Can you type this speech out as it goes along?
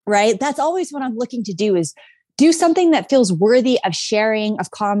right? That's always what I'm looking to do, is do something that feels worthy of sharing,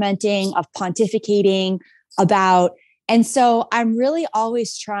 of commenting, of pontificating about. And so I'm really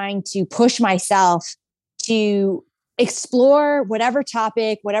always trying to push myself to explore whatever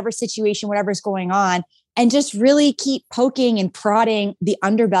topic, whatever situation, whatever's going on, and just really keep poking and prodding the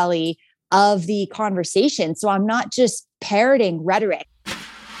underbelly of the conversation. So I'm not just parroting rhetoric.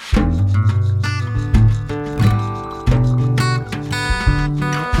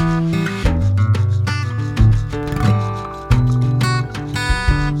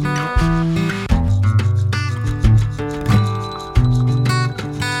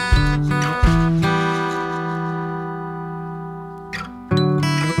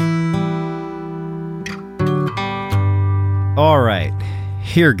 All right,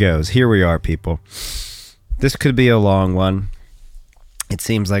 here goes. Here we are, people. This could be a long one. It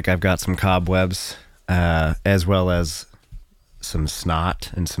seems like I've got some cobwebs, as well as some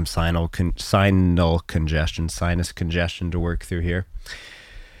snot and some sinus congestion to work through here.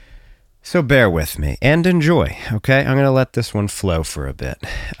 So bear with me and enjoy, okay? I'm going to let this one flow for a bit.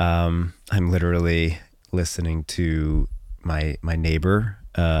 I'm literally listening to my neighbor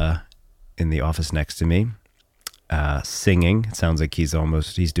in the office next to me singing. It sounds like he's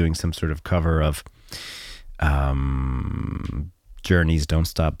doing some sort of cover of Journey's Don't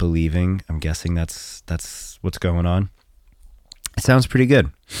Stop Believing. I'm guessing that's what's going on. It sounds pretty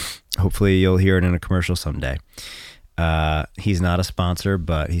good. Hopefully you'll hear it in a commercial someday. He's not a sponsor,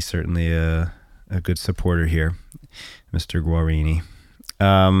 but he's certainly a good supporter here, Mr. Guarini.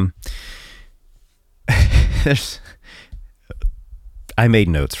 I made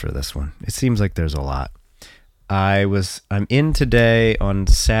notes for this one. It seems like there's a lot. I'm in today on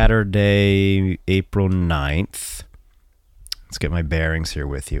Saturday, April 9th. Let's get my bearings here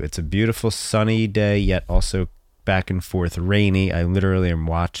with you. It's a beautiful sunny day, yet also back and forth rainy. I literally am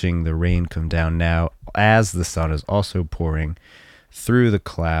watching the rain come down now as the sun is also pouring through the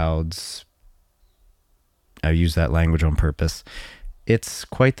clouds. I use that language on purpose. It's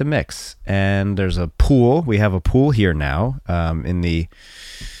quite the mix. And there's a pool. We have a pool here now in the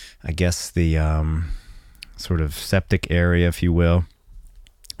sort of septic area, if you will.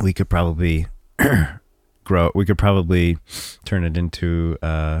 We could probably turn it into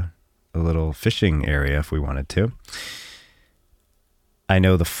a little fishing area if we wanted to. I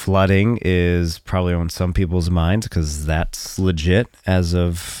know the flooding is probably on some people's minds because that's legit. As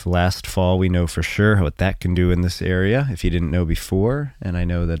of last fall, we know for sure what that can do in this area if you didn't know before. And I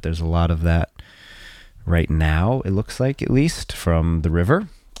know that there's a lot of that right now, it looks like, at least from the river.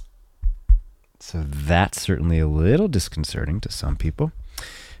 So that's certainly a little disconcerting to some people.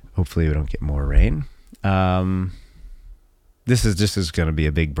 Hopefully we don't get more rain. This is going to be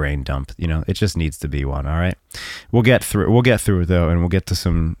a big brain dump. You know, it just needs to be one. All right. We'll get through it though. And we'll get to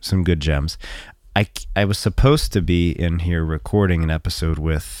some good gems. I was supposed to be in here recording an episode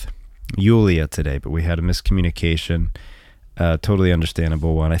with Yulia today, but we had a miscommunication. Totally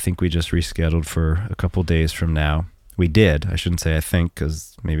understandable one. I think we just rescheduled for a couple days from now. We did. I shouldn't say I think,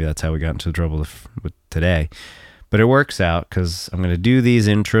 because maybe that's how we got into trouble with today. But it works out because I'm going to do these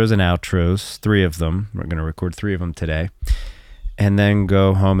intros and outros, 3 of them. We're going to record 3 of them today. And then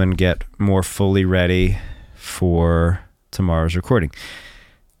go home and get more fully ready for tomorrow's recording.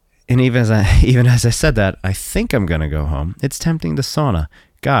 And even as I said that, I think I'm going to go home. It's tempting to sauna.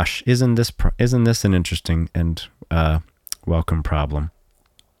 Gosh, isn't this an interesting and welcome problem?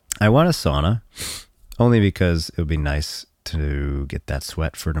 I want a sauna. Only because it would be nice to get that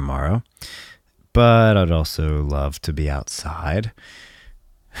sweat for tomorrow. But I'd also love to be outside.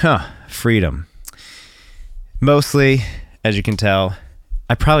 Freedom. Mostly, as you can tell,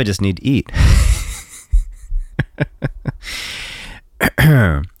 I probably just need to eat.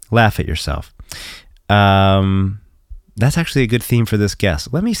 Laugh at yourself. That's actually a good theme for this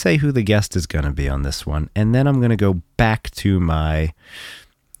guest. Let me say who the guest is going to be on this one. And then I'm going to go back to my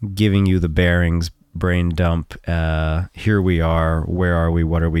giving you the bearings brain dump, here we are, where are we,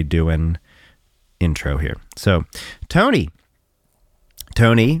 what are we doing intro here. So Tony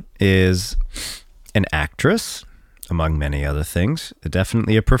is an actress, among many other things,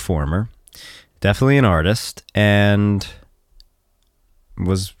 definitely a performer, definitely an artist, and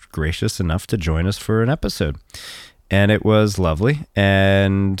was gracious enough to join us for an episode. And it was lovely.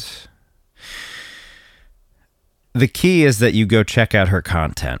 And the key is that you go check out her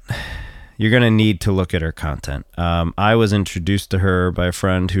content. You're going to need to look at her content. I was introduced to her by a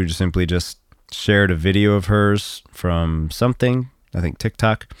friend who simply just shared a video of hers from something, I think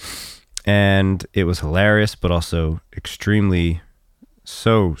TikTok, and it was hilarious, but also extremely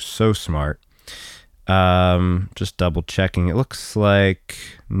so smart. Just double checking. It looks like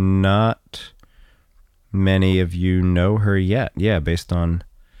not many of you know her yet. Yeah, based on,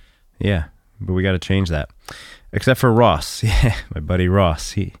 yeah, but we got to change that. Except for Ross. Yeah, my buddy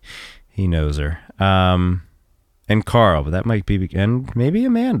Ross. He knows her. And Carl, but that might be, and maybe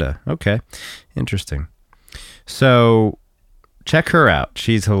Amanda. Okay, interesting. So check her out.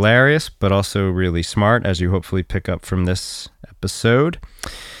 She's hilarious, but also really smart, as you hopefully pick up from this episode.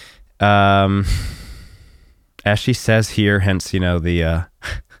 As she says here, hence, the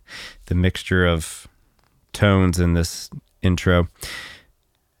the mixture of tones in this intro.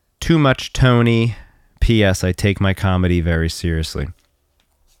 Too much Tony. P.S. I take my comedy very seriously.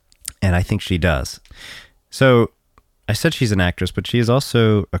 And I think she does. So I said she's an actress, but she is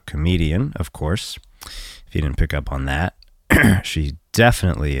also a comedian, of course. If you didn't pick up on that, she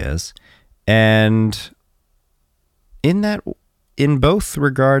definitely is. And in both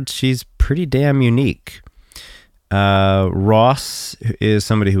regards, she's pretty damn unique. Ross is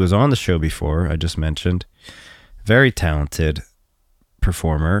somebody who was on the show before, I just mentioned. Very talented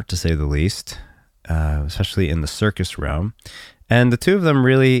performer, to say the least, especially in the circus realm. And the two of them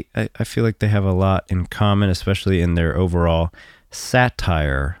really, I feel like they have a lot in common, especially in their overall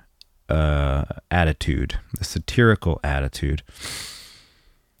satire attitude, the satirical attitude.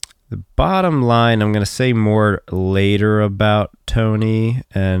 The bottom line, I'm going to say more later about Tony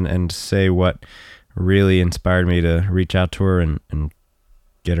and say what really inspired me to reach out to her and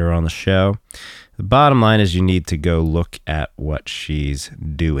get her on the show. The bottom line is you need to go look at what she's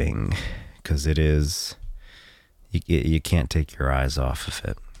doing, because it is, you can't take your eyes off of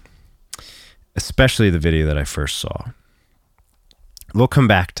it. Especially the video that I first saw. We'll come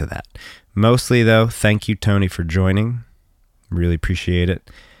back to that. Mostly, though, thank you, Tony, for joining. Really appreciate it.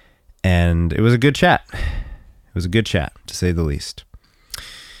 And it was a good chat. It was a good chat, to say the least.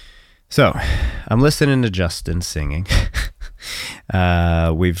 So, I'm listening to Justin singing.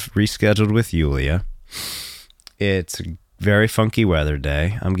 We've rescheduled with Yulia. It's a very funky weather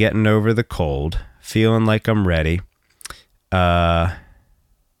day. I'm getting over the cold. Feeling like I'm ready.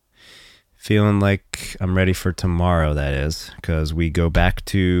 Feeling like I'm ready for tomorrow, that is. Because we're back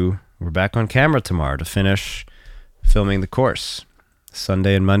on camera tomorrow to finish filming the course.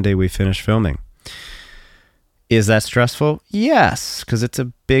 Sunday and Monday we finish filming. Is that stressful? Yes, because it's a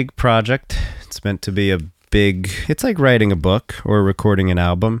big project. It's meant to be it's like writing a book or recording an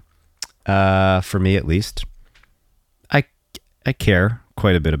album, for me at least. I care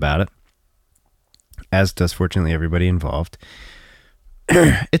quite a bit about it, as does fortunately everybody involved.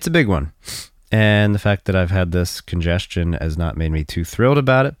 It's a big one. And the fact that I've had this congestion has not made me too thrilled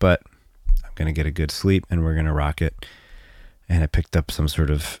about it, but I'm going to get a good sleep and we're going to rock it. And I picked up some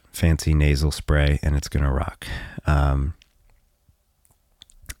sort of fancy nasal spray and it's going to rock.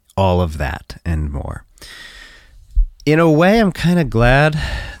 All of that and more. In a way, I'm kind of glad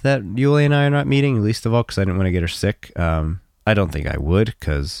that Yulia and I are not meeting, least of all because I didn't want to get her sick. I don't think I would,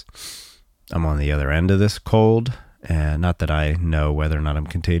 because I'm on the other end of this cold. And not that I know whether or not I'm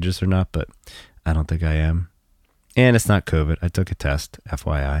contagious or not, but I don't think I am. And it's not COVID. I took a test,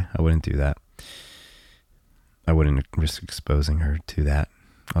 FYI. I wouldn't do that. I wouldn't risk exposing her to that.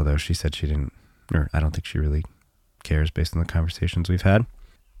 Although she said she didn't, or I don't think she really cares based on the conversations we've had.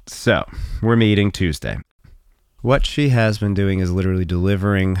 So, we're meeting Tuesday. What she has been doing is literally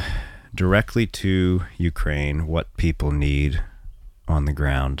delivering directly to Ukraine what people need on the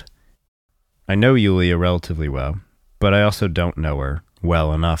ground. I know Yulia relatively well, but I also don't know her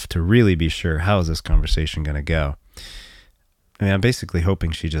well enough to really be sure how is this conversation going to go. I mean, I'm basically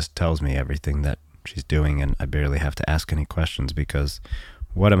hoping she just tells me everything that she's doing and I barely have to ask any questions, because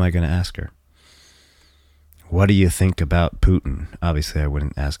what am I going to ask her? What do you think about Putin? Obviously, I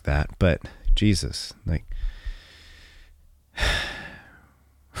wouldn't ask that, but Jesus, like,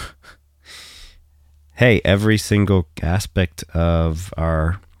 hey, every single aspect of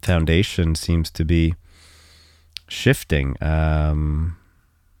our foundation seems to be shifting. Want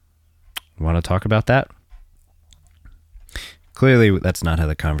to talk about that? Clearly, that's not how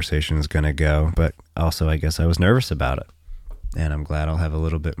the conversation is going to go, but also I guess I was nervous about it. And I'm glad I'll have a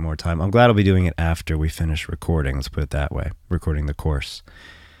little bit more time. I'm glad I'll be doing it after we finish recording, let's put it that way, recording the course.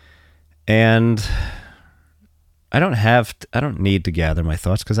 And I don't need to gather my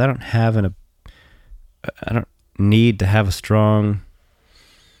thoughts, because I don't need to have a strong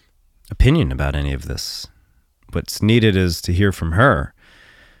opinion about any of this. What's needed is to hear from her.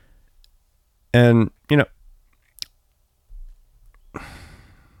 And,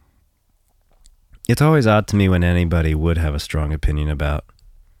 it's always odd to me when anybody would have a strong opinion about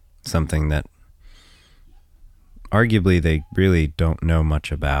something that arguably they really don't know much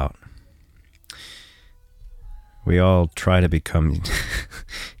about. We all try to become...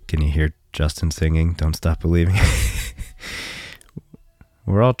 Can you hear Justin singing? Don't Stop Believing.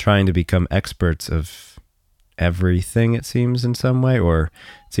 We're all trying to become experts of everything, it seems, in some way, or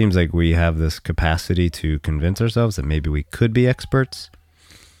it seems like we have this capacity to convince ourselves that maybe we could be experts.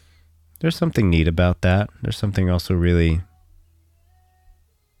 There's something neat about that. There's something also really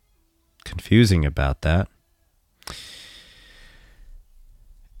confusing about that.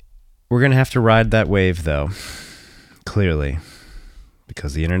 We're going to have to ride that wave, though, clearly,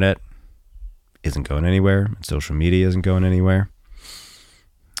 because the internet isn't going anywhere, and social media isn't going anywhere.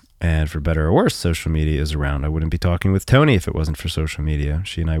 And for better or worse, social media is around. I wouldn't be talking with Tony if it wasn't for social media.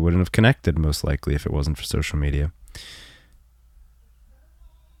 She and I wouldn't have connected, most likely, if it wasn't for social media.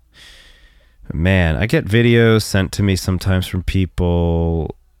 But man, I get videos sent to me sometimes from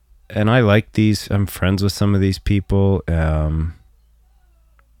people, and I like these. I'm friends with some of these people.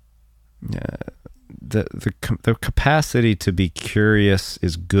 The capacity to be curious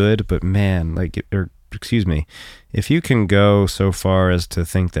is good, but man, if you can go so far as to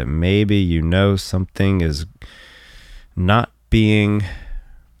think that maybe you know something is not being,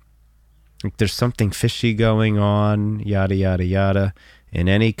 like there's something fishy going on, yada, yada, yada, in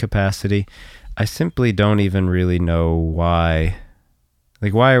any capacity, I simply don't even really know why.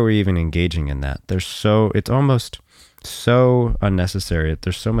 Like, why are we even engaging in that? It's almost so unnecessary.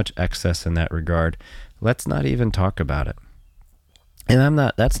 There's so much excess in that regard. Let's not even talk about it. And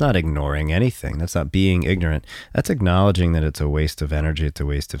that's not ignoring anything. That's not being ignorant. That's acknowledging that it's a waste of energy. It's a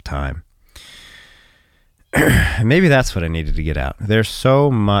waste of time. Maybe that's what I needed to get out. There's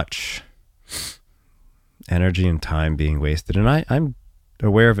so much energy and time being wasted. And I'm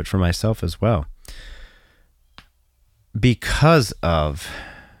aware of it for myself as well. Because of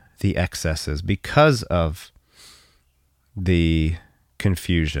the excesses, because of the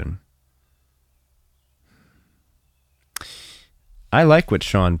confusion. I like what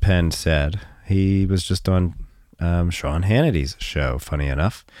Sean Penn said. He was just on Sean Hannity's show, funny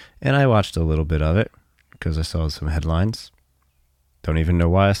enough, and I watched a little bit of it because I saw some headlines. Don't even know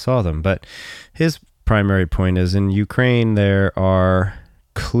why I saw them, but his primary point is in Ukraine there are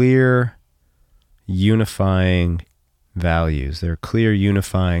clear unifying values. There are clear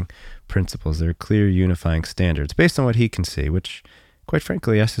unifying principles. There are clear unifying standards based on what he can see, which, quite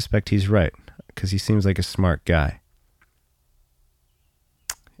frankly, I suspect he's right because he seems like a smart guy.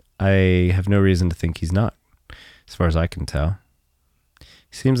 I have no reason to think he's not, as far as I can tell.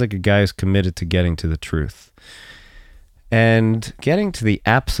 He seems like a guy who's committed to getting to the truth. And getting to the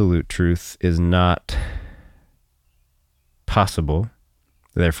absolute truth is not possible,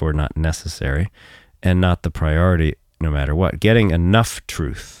 therefore not necessary, and not the priority no matter what. Getting enough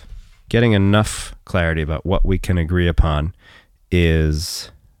truth, getting enough clarity about what we can agree upon is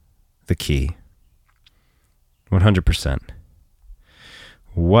the key. 100%.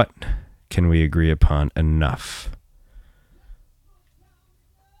 What can we agree upon enough?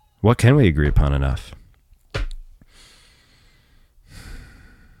 What can we agree upon enough?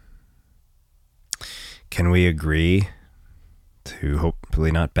 Can we agree to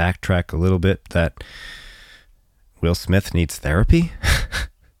hopefully not backtrack a little bit that Will Smith needs therapy?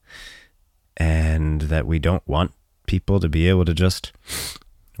 And that we don't want people to be able to just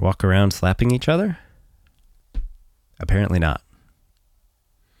walk around slapping each other? Apparently not.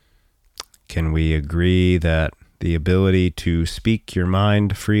 Can we agree that the ability to speak your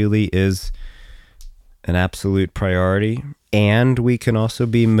mind freely is an absolute priority, and we can also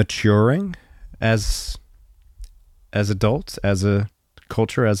be maturing as adults, as a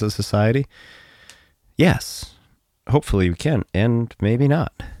culture, as a society? Yes, hopefully we can, and maybe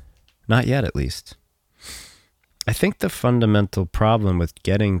not. Not yet, at least. I think the fundamental problem with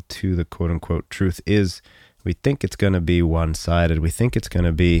getting to the quote-unquote truth is we think it's going to be one-sided. We think it's going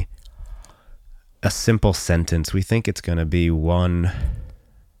to be a simple sentence. We think it's going to be one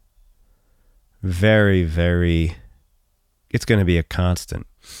very, very... It's going to be a constant.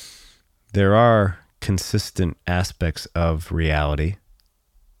 There are consistent aspects of reality.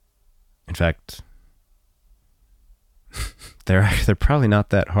 In fact, they're probably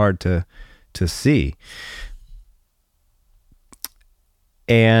not that hard to see.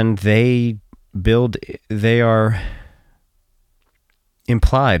 And they are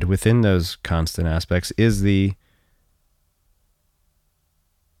implied within those constant aspects is the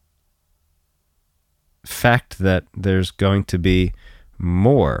fact that there's going to be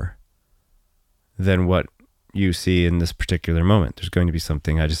more than what you see in this particular moment. There's going to be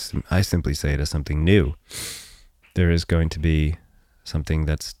something, I simply say it as something new. There is going to be something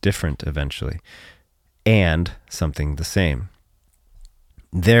that's different eventually, and something the same.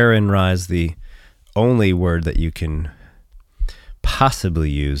 Therein lies the only word that you can possibly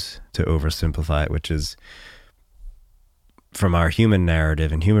use to oversimplify it, which is, from our human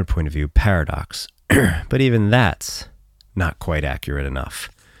narrative and human point of view, paradox. But even that's not quite accurate enough.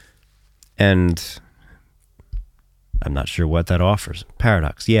 And I'm not sure what that offers.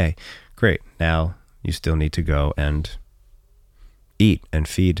 Paradox, yay, great. Now you still need to go and eat and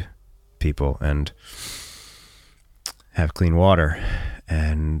feed people and have clean water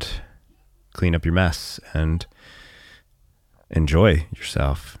and clean up your mess and enjoy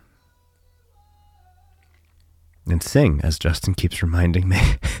yourself. And sing, as Justin keeps reminding me.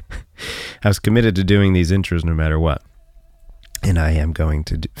 I was committed to doing these intros no matter what. And I am going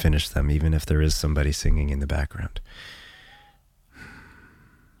to finish them, even if there is somebody singing in the background.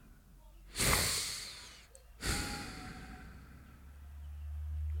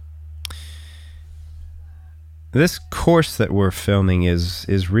 This course that we're filming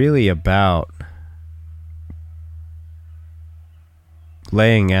is really about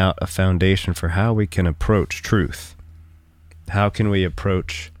laying out a foundation for how we can approach truth. How can we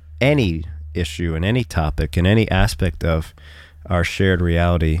approach any issue and any topic and any aspect of our shared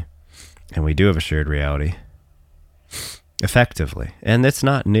reality, and we do have a shared reality, effectively. And it's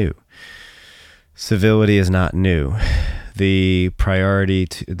not new. Civility is not new. The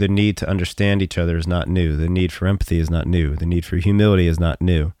the need to understand each other is not new. The need for empathy is not new. The need for humility is not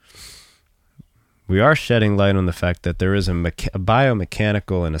new. We are shedding light on the fact that there is a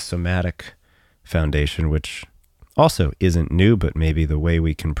biomechanical and a somatic foundation, which also isn't new, but maybe the way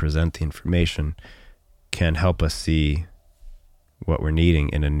we can present the information can help us see what we're needing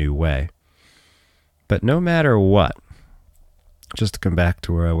in a new way. But no matter what, just to come back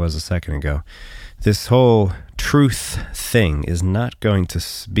to where I was a second ago, this whole truth thing is not going to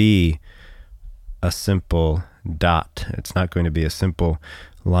be a simple dot. It's not going to be a simple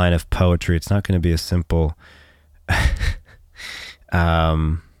line of poetry. It's not going to be a simple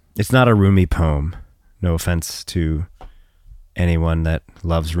it's not a Rumi poem. No offense to anyone that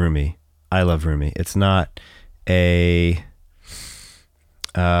loves Rumi. I love Rumi. It's not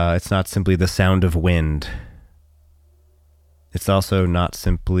simply the sound of wind. It's also not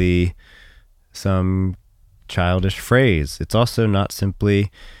simply some childish phrase. It's also not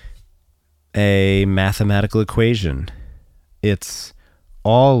simply a mathematical equation. It's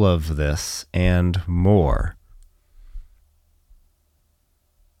all of this and more.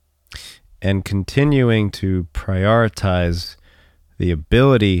 And continuing to prioritize the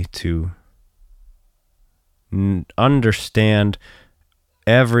ability to understand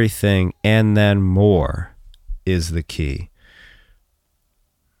everything and then more is the key.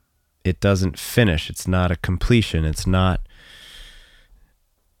 It doesn't finish. It's not a completion. It's not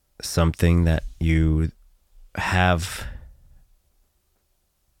something that you have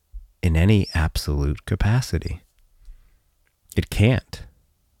in any absolute capacity. It can't.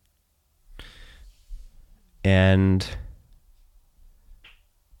 And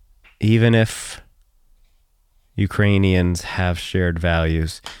even if Ukrainians have shared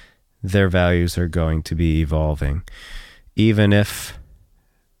values, their values are going to be evolving. Even if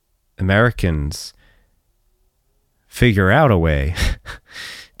Americans figure out a way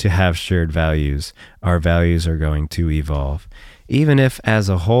to have shared values, our values are going to evolve. Even if as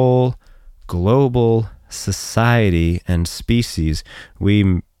a whole global society and species,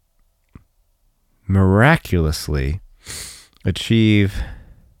 we miraculously achieve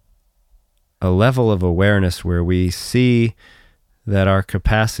a level of awareness where we see that our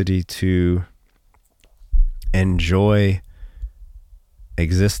capacity to enjoy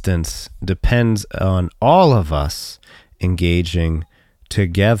existence depends on all of us engaging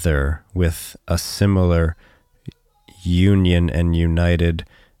together with a similar union and united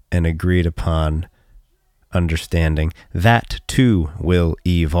and agreed upon understanding. That too will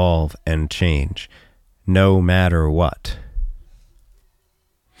evolve and change, no matter what.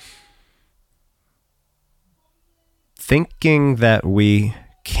 Thinking that we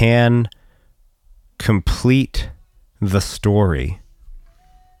can complete the story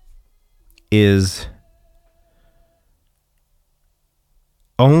is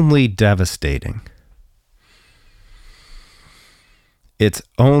only devastating. It's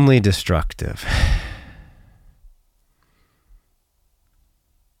only destructive.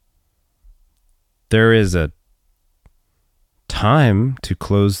 There is a time to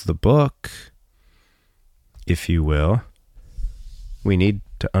close the book, if you will. We need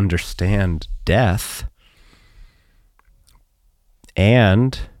to understand death,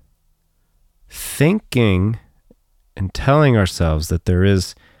 and thinking and telling ourselves that there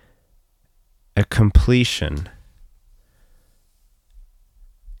is a completion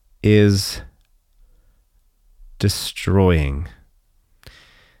is destroying.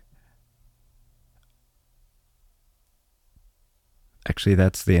 Actually,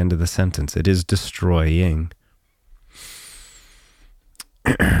 that's the end of the sentence. It is destroying.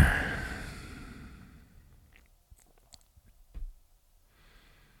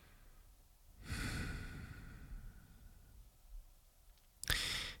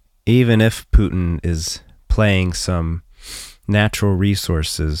 Even if Putin is playing some natural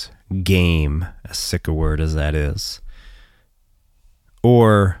resources game, as sick a word as that is,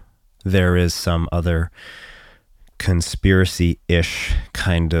 or there is some other conspiracy-ish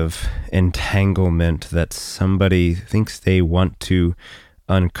kind of entanglement that somebody thinks they want to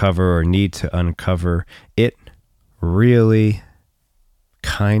uncover or need to uncover, it really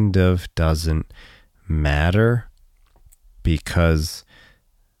kind of doesn't matter, because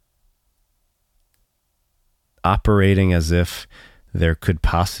operating as if there could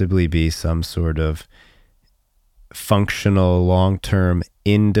possibly be some sort of functional long-term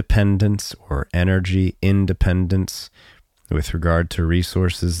independence or energy independence with regard to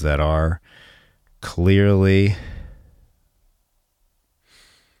resources that are clearly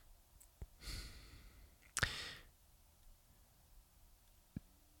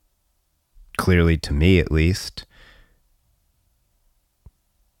to me at least,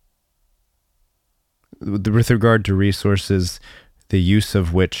 with regard to resources, the use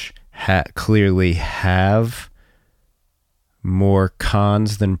of which clearly have more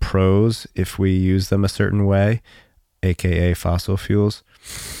cons than pros if we use them a certain way, aka fossil fuels.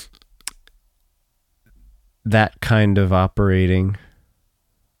 That kind of operating,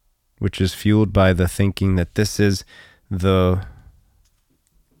 which is fueled by the thinking that this is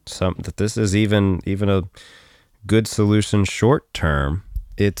even a good solution short term,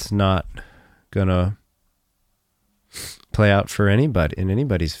 it's not gonna play out for anybody in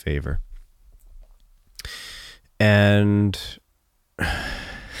anybody's favor. And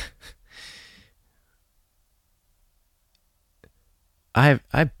I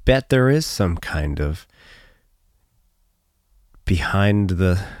bet there is some kind of behind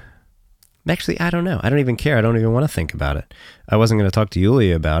the... Actually, I don't know. I don't even care. I don't even want to think about it. I wasn't going to talk to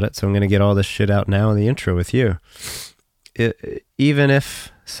Yulia about it, so I'm going to get all this shit out now in the intro with you. Even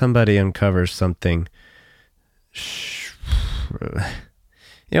if somebody uncovers something... You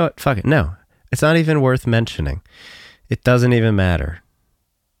know what? Fuck it. No. It's not even worth mentioning. It doesn't even matter.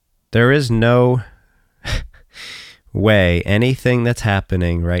 There is no way anything that's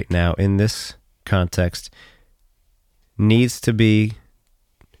happening right now in this context needs to be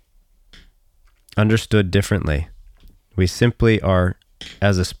understood differently. We simply are,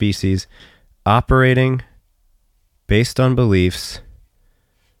 as a species, operating based on beliefs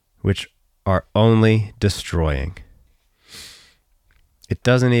which are only destroying. It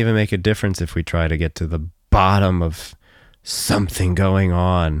doesn't even make a difference if we try to get to the bottom of something going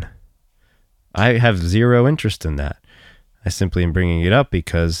on. I have zero interest in that. I simply am bringing it up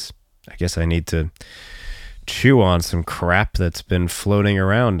because I guess I need to chew on some crap that's been floating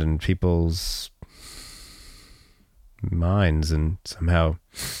around in people's minds, and somehow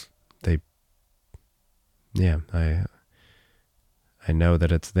I know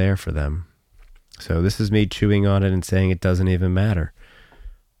that it's there for them. So this is me chewing on it and saying it doesn't even matter.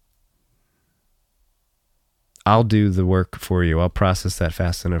 I'll do the work for you. I'll process that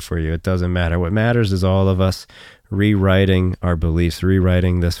fast enough for you. It doesn't matter. What matters is all of us rewriting our beliefs,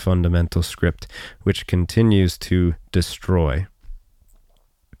 rewriting this fundamental script, which continues to destroy.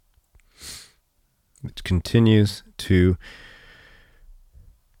 Which continues to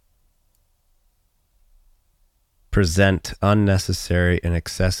present unnecessary and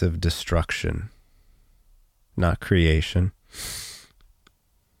excessive destruction. Not creation.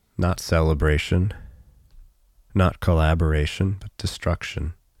 Not celebration. Not collaboration, but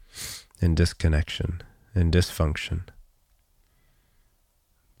destruction and disconnection and dysfunction.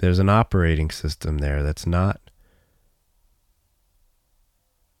 There's an operating system there that's not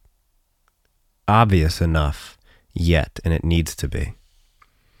obvious enough yet, and it needs to be.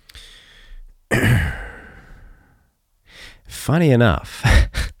 Funny enough,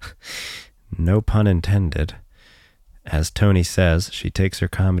 no pun intended, as Tony says, she takes her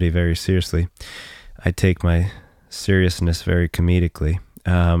comedy very seriously. I take my seriousness very comedically.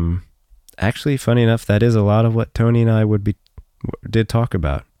 Actually, funny enough, that is a lot of what Tony and I did talk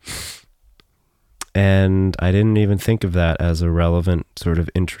about. And I didn't even think of that as a relevant sort of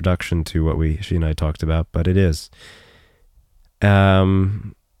introduction to what she and I talked about, but it is.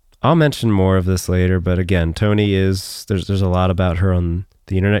 I'll mention more of this later, but again, Tony there's a lot about her on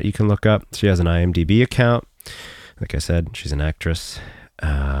the internet you can look up. She has an IMDb account. Like I said, she's an actress.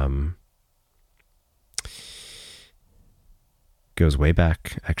 goes way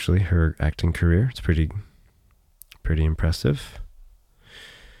back, actually, her acting career. It's pretty impressive.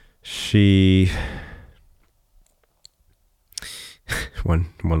 She,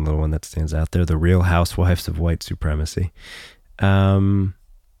 one little one that stands out there, The Real Housewives of White Supremacy. Are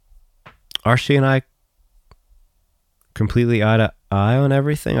she and I completely eye to eye on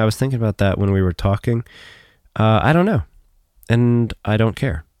everything? I was thinking about that when we were talking. I don't know. And I don't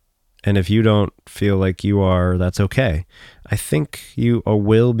care. And if you don't feel like you are, that's okay. I think you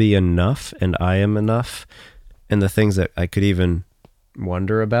will be enough, and I am enough. And the things that I could even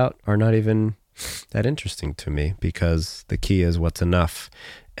wonder about are not even that interesting to me, because the key is what's enough.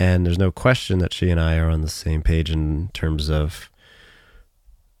 And there's no question that she and I are on the same page in terms of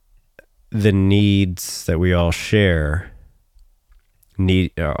the needs that we all share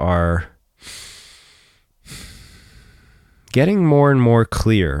are getting more and more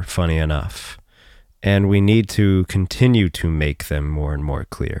clear, funny enough. And we need to continue to make them more and more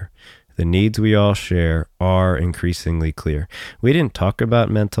clear. The needs we all share are increasingly clear. We didn't talk about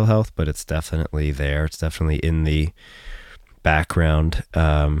mental health, but it's definitely there. It's definitely in the background.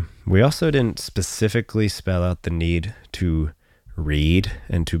 We also didn't specifically spell out the need to read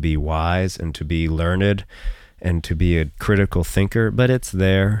and to be wise and to be learned and to be a critical thinker, but it's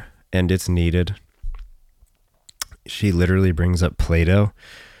there and it's needed. She literally brings up Plato,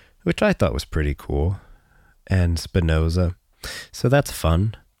 which I thought was pretty cool, and Spinoza. So that's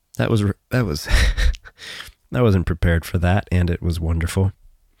fun. That was I wasn't prepared for that, and it was wonderful.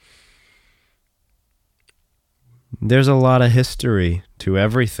 There's a lot of history to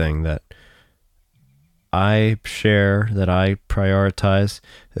everything that I share, that I prioritize,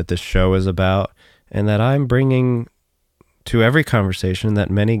 that this show is about, and that I'm bringing to every conversation, that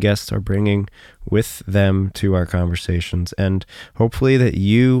many guests are bringing with them to our conversations, and hopefully that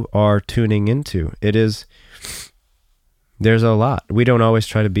you are tuning into. There's a lot. We don't always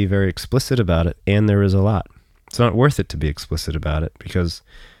try to be very explicit about it, and there is a lot. It's not worth it to be explicit about it because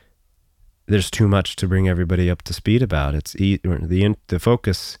there's too much to bring everybody up to speed about. The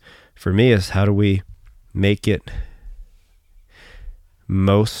focus for me is, how do we make it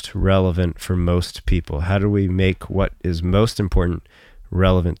most relevant for most people? How do we make what is most important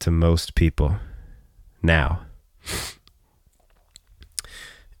relevant to most people now?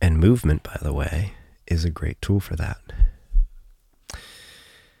 And movement, by the way, is a great tool for that.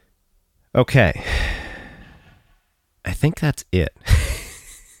 Okay. I think that's it.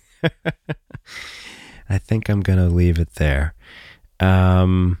 I think I'm going to leave it there.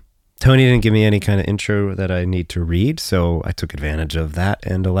 Tony didn't give me any kind of intro that I need to read, so I took advantage of that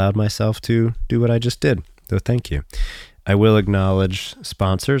and allowed myself to do what I just did. So thank you. I will acknowledge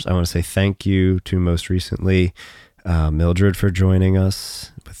sponsors. I want to say thank you to most recently Mildred for joining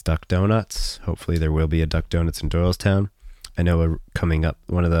us with Duck Donuts. Hopefully there will be a Duck Donuts in Doylestown. I know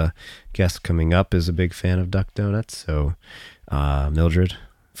one of the guests coming up is a big fan of Duck Donuts. So Mildred,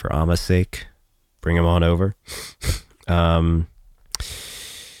 for Alma's sake, bring him on over.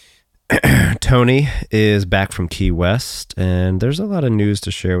 Tony is back from Key West, and there's a lot of news to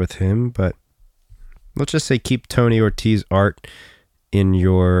share with him, but let's just say keep Tony Ortiz art in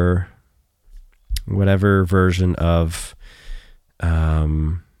your whatever version of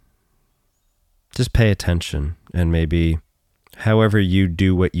just pay attention, and maybe however you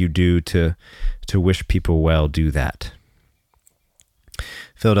do what you do to wish people well, do that.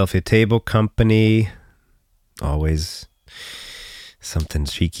 Philadelphia Table Company, always something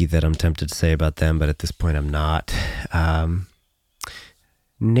cheeky that I'm tempted to say about them, but at this point I'm not.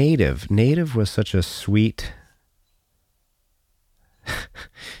 Native was such a sweet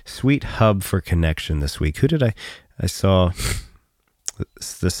hub for connection this week. Who did I saw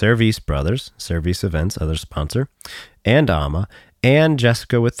the Service brothers, Service Events, other sponsor, and Alma, and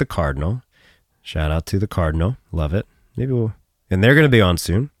Jessica with the Cardinal. Shout out to the Cardinal. Love it. And they're going to be on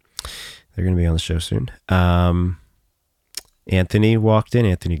soon. They're going to be on the show soon. Anthony walked in,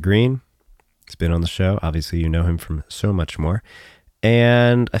 Anthony Green. He's been on the show. Obviously, you know him from so much more.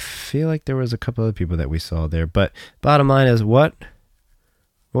 And I feel like there was a couple other people that we saw there. But bottom line is, what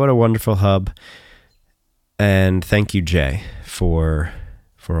a wonderful hub. And thank you, Jay, for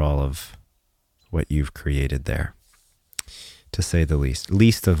all of what you've created there, to say the least.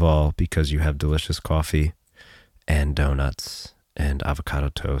 Least of all, because you have delicious coffee and donuts and avocado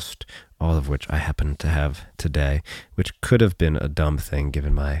toast, all of which I happen to have today, which could have been a dumb thing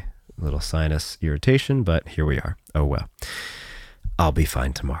given my little sinus irritation, but here we are. Oh well. I'll be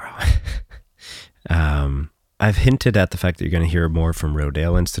fine tomorrow. I've hinted at the fact that you're going to hear more from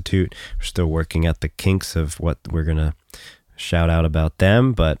Rodale Institute. We're still working at the kinks of what we're going to shout out about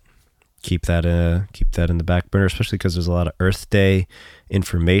them, but keep that in the back burner, especially because there's a lot of Earth Day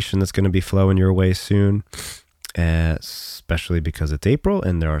information that's going to be flowing your way soon, especially because it's April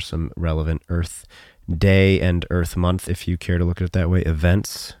and there are some relevant Earth Day and Earth Month, if you care to look at it that way,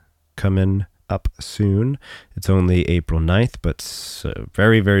 events coming up soon. It's only April 9th, but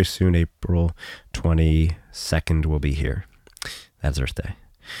very, very soon, April 22nd will be here. That's Earth Day.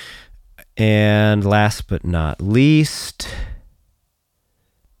 And last but not least,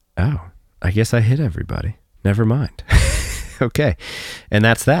 I guess I hit everybody. Never mind. Okay. And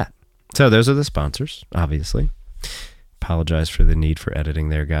that's that. So those are the sponsors, obviously. Apologize for the need for editing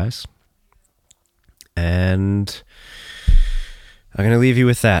there, guys. And I'm going to leave you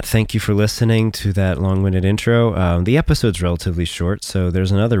with that. Thank you for listening to that long-winded intro. The episode's relatively short, so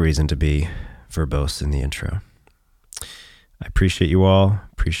there's another reason to be verbose in the intro. I appreciate you all.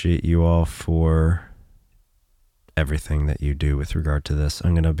 Appreciate you all for everything that you do with regard to this.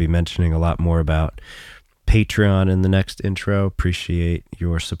 I'm going to be mentioning a lot more about Patreon in the next intro. Appreciate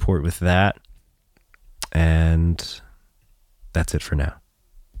your support with that. And that's it for now.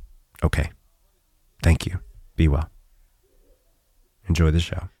 Okay. Thank you. Be well. Enjoy the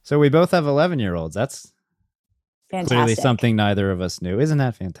show. So we both have 11-year-olds. That's Fantastic. clearly something neither of us knew. Isn't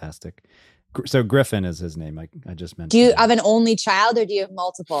that fantastic? So Griffin is his name. I just mentioned. Do you that. have an only child or do you have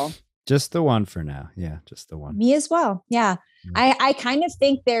multiple? Just the one for now. Yeah, just the one. Me as well. Yeah. I kind of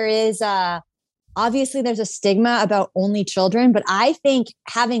think there is obviously there's a stigma about only children, but I think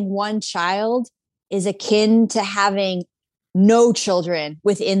having one child is akin to having no children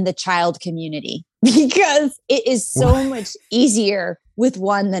within the child community because it is so much easier with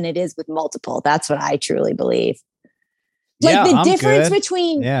one than it is with multiple. That's what I truly believe. Like the difference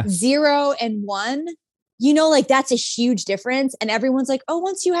between 0 and 1, like that's a huge difference. And everyone's like, oh,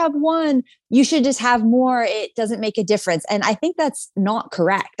 once you have one, you should just have more. It doesn't make a difference. And I think that's not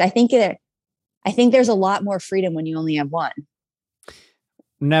correct. I think there's a lot more freedom when you only have one.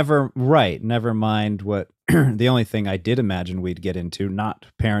 Never mind what the only thing I did imagine we'd get into, not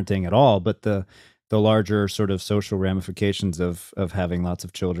parenting at all, but the larger sort of social ramifications of having lots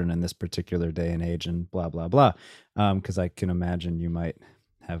of children in this particular day and age and blah, blah, blah. Because I can imagine you might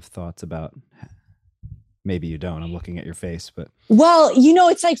have thoughts about, maybe you don't, I'm looking at your face, but. Well,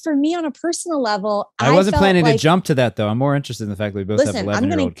 it's like for me on a personal level. I wasn't planning to jump to that though. I'm more interested in the fact that we both have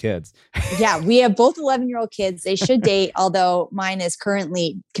 11-year-old kids. Yeah, we have both 11-year-old kids. They should date, although mine is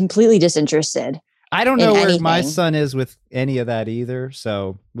currently completely disinterested. I don't know where my son is with any of that either.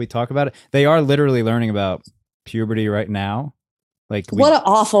 So we talk about it. They are literally learning about puberty right now. What an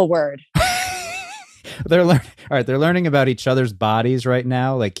awful word. They're learning about each other's bodies right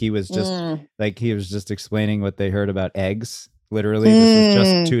now. He was just explaining what they heard about eggs. Literally, this was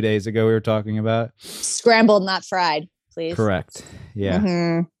just 2 days ago we were talking about. Scrambled, not fried, please. Correct. Yeah.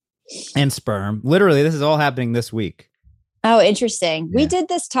 Mm-hmm. And sperm. Literally, this is all happening this week. Oh, interesting. Yeah. We did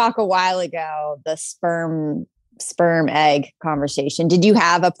this talk a while ago, the sperm egg conversation. Did you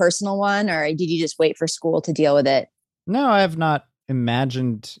have a personal one or did you just wait for school to deal with it? No, I have not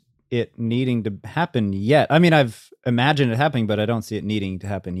imagined it needing to happen yet. I mean, I've imagined it happening, but I don't see it needing to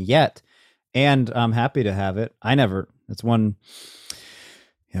happen yet. And I'm happy to have it. It's one,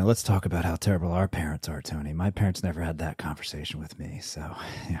 let's talk about how terrible our parents are, Tony. My parents never had that conversation with me. So,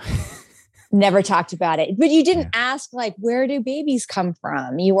 Never talked about it, but you didn't ask where do babies come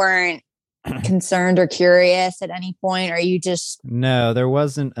from? You weren't concerned or curious at any point, or you just... No, there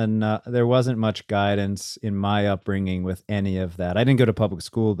wasn't much guidance in my upbringing with any of that. I didn't go to public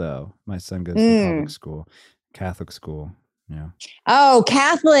school though. My son goes to public school, Catholic school. Yeah. Oh,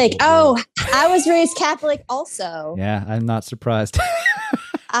 Catholic. Oh, I was raised Catholic also. Yeah, I'm not surprised.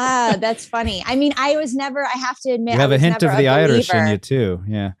 That's funny. I mean, I have to admit, you have a hint of the Irish in you too.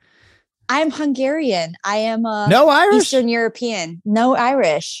 Yeah. I'm Hungarian. I am no Irish? Eastern European. No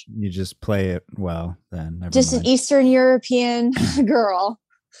Irish. You just play it well then. Never just mind. An Eastern European girl.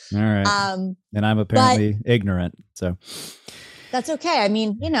 All right. And I'm apparently ignorant. So that's okay. I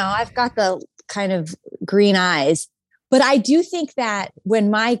mean, I've got the kind of green eyes. But I do think that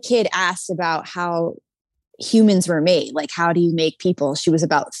when my kid asked about how humans were made, how do you make people? She was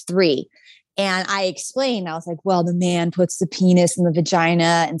about 3. And I explained, I was like, well, the man puts the penis in the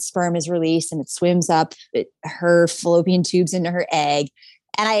vagina and sperm is released and it swims up her fallopian tubes into her egg.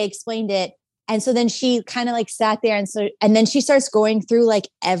 And I explained it. And so then she kind of sat there. And then she starts going through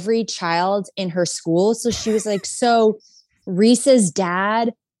every child in her school. So she was like, so Reese's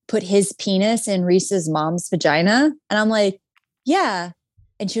dad put his penis in Reese's mom's vagina. And I'm like, yeah.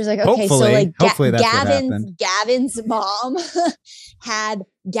 And she was like, okay, so Hopefully- like hopefully that's what happened. Gavin's mom had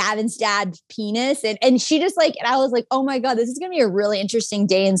Gavin's dad's penis. And she just like, and I was like, oh my God, this is going to be a really interesting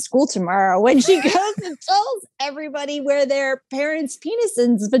day in school tomorrow when she goes and tells everybody where their parents' penises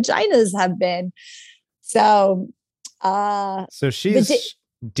and vaginas have been. So, So she's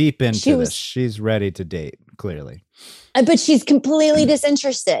deep into this. She's ready to date, clearly. But she's completely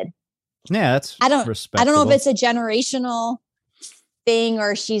disinterested. Yeah, that's respectable. I don't know if it's a generational thing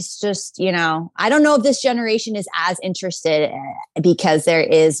or she's just, I don't know if this generation is as interested because there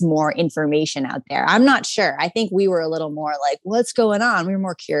is more information out there. I'm not sure. I think we were a little more like, what's going on? We were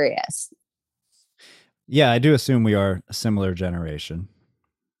more curious. Yeah, I do assume we are a similar generation.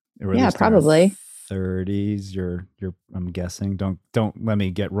 Yeah, probably. 30s. You're I'm guessing. Don't let me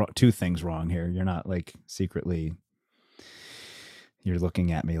get two things wrong here. You're not like secretly. You're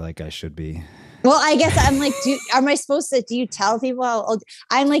looking at me like I should be. Well, I guess I'm like, am I supposed to? Do you tell people how old?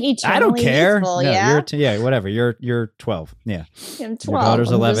 I'm like eternally I don't care. youthful, No, yeah, yeah, whatever. You're 12. Yeah, I'm 12. Your daughter's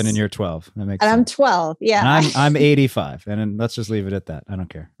 11 and you're 12. That makes and sense. I'm 12. Yeah, And I'm 85, and then let's just leave it at that. I don't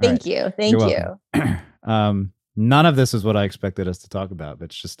care. All Thank you. None of this is what I expected us to talk about, but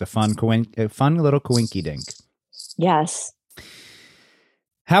it's just a fun little coinky dink. Yes.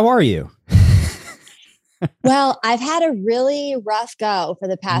 How are you? Well, I've had a really rough go for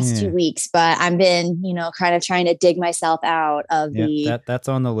the past 2 weeks, but I've been, kind of trying to dig myself out of that's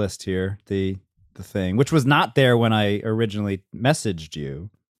on the list here. The thing, which was not there when I originally messaged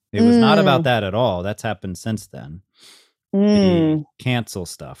you. It was not about that at all. That's happened since then. The cancel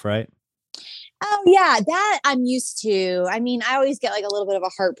stuff, right? Oh yeah, that I'm used to. I mean, I always get like a little bit of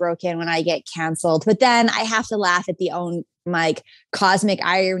a heartbroken when I get canceled, but then I have to laugh at the own like cosmic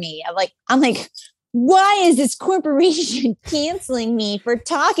irony of like, I'm like, why is this corporation canceling me for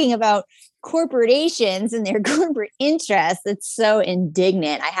talking about corporations and their corporate interests? It's so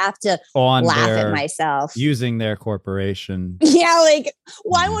indignant. I have to laugh at myself. Using their corporation. Yeah, like,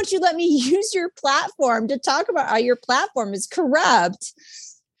 why won't you let me use your platform to talk about how your platform is corrupt?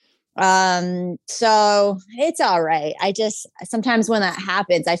 So it's all right. I just sometimes when that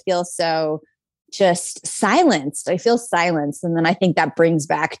happens, I feel so just silenced. I feel silenced. And then I think that brings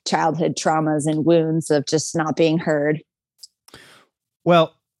back childhood traumas and wounds of just not being heard.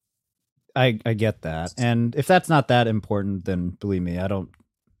 Well, I get that. And if that's not that important, then believe me, I don't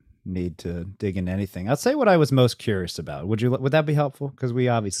need to dig into anything. I'll say what I was most curious about. Would that be helpful? Because we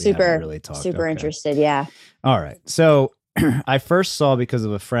obviously haven't really talked. Super interested. Yeah. All right. So I first saw, because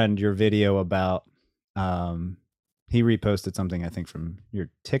of a friend, your video about, he reposted something, I think, from your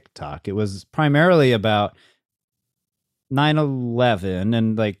TikTok. It was primarily about 9/11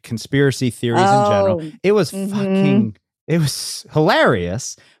 and like conspiracy theories in general. It was it was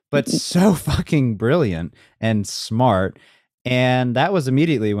hilarious, but so fucking brilliant and smart. And that was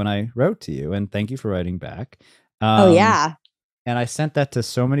immediately when I wrote to you, and thank you for writing back. Oh yeah. And I sent that to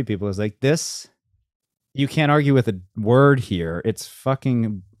so many people. I was like, this, you can't argue with a word here. It's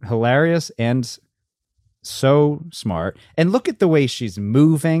fucking hilarious and so smart. And look at the way she's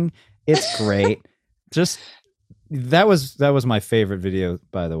moving. It's great. Just that was my favorite video,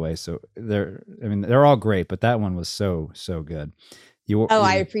 by the way. So they're all great, but that one was so good.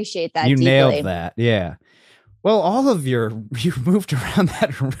 I appreciate that. You deeply. nailed that. Yeah. Well, you moved around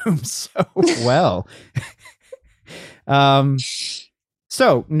that room so well.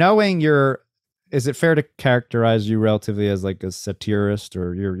 So knowing is it fair to characterize you relatively as like a satirist,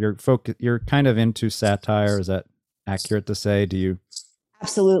 or you're kind of into satire? Is that accurate to say? Do you?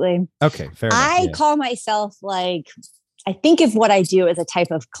 Absolutely. Okay, fair enough. I call myself I think of what I do as a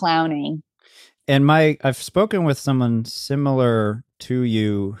type of clowning. And I've spoken with someone similar to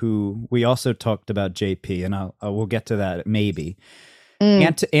you who we also talked about JP, and we'll get to that maybe.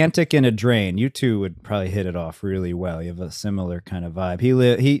 Antic and Adrain, you two would probably hit it off really well. You have a similar kind of vibe.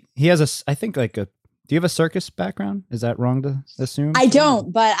 He has I think do you have a circus background? Is that wrong to assume? I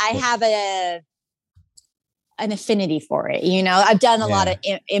don't, but I have an affinity for it. I've done a lot of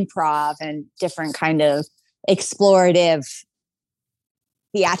improv and different kind of explorative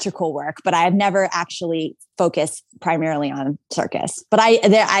theatrical work, but I have never actually focused primarily on circus. But I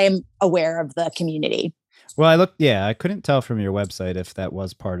am aware of the community. Well, I couldn't tell from your website if that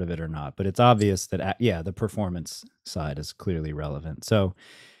was part of it or not, but it's obvious that, the performance side is clearly relevant. So,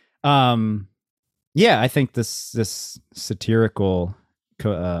 I think this satirical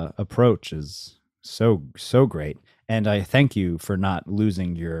approach is so great. And I thank you for not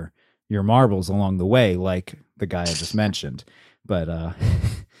losing your marbles along the way, like the guy I just mentioned. But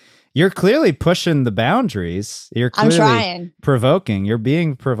you're clearly pushing the boundaries. You're clearly trying. Provoking. You're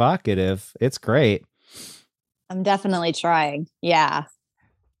being provocative. It's great. I'm definitely trying. Yeah.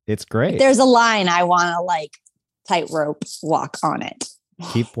 It's great. If there's a line, I want to like tightrope walk on it.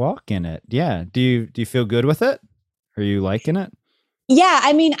 Keep walking it. Yeah. Do you feel good with it? Are you liking it? Yeah.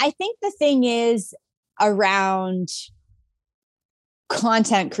 I mean, I think the thing is around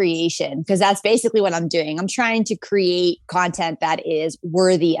content creation, because that's basically what I'm doing. I'm trying to create content that is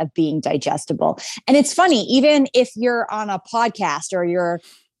worthy of being digestible. And it's funny, even if you're on a podcast or you're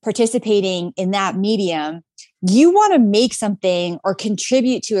participating in that medium, you want to make something or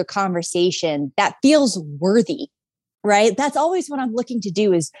contribute to a conversation that feels worthy, right? That's always what I'm looking to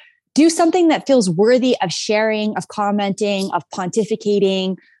do, is do something that feels worthy of sharing, of commenting, of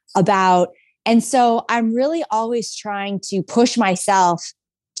pontificating about. And so I'm really always trying to push myself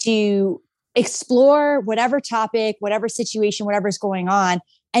to explore whatever topic, whatever situation, whatever's going on,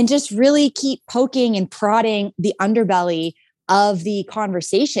 and just really keep poking and prodding the underbelly of the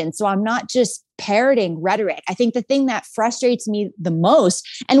conversation. So I'm not just parroting rhetoric. I think the thing that frustrates me the most,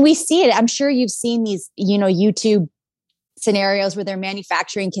 and we see it, I'm sure you've seen these, YouTube scenarios where they're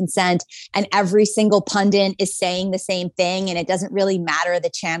manufacturing consent and every single pundit is saying the same thing and it doesn't really matter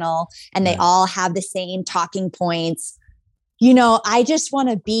the channel and they all have the same talking points. I just want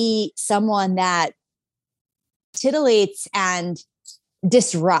to be someone that titillates and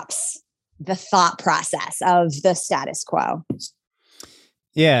disrupts the thought process of the status quo.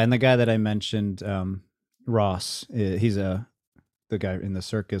 Yeah. And the guy that I mentioned, Ross, he's the guy in the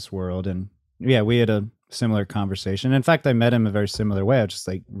circus world. And yeah, we had a similar conversation. In fact, I met him a very similar way. I was just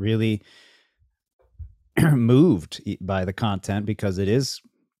like really moved by the content because it is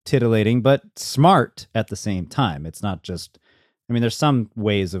titillating, but smart at the same time. It's not just, there's some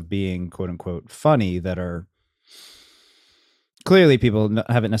ways of being quote unquote funny that are clearly people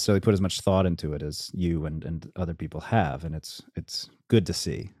haven't necessarily put as much thought into it as you and other people have. And it's good to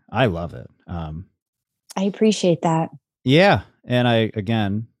see. I love it. I appreciate that. Yeah. And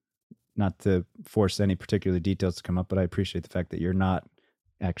again, not to force any particular details to come up, but I appreciate the fact that you're not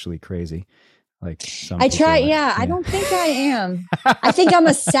actually crazy. Like some I try. people Yeah. I don't think I am. I think I'm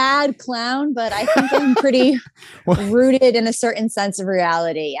a sad clown, but I think I'm pretty rooted in a certain sense of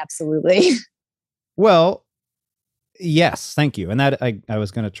reality. Absolutely. Well, yes. Thank you. And that I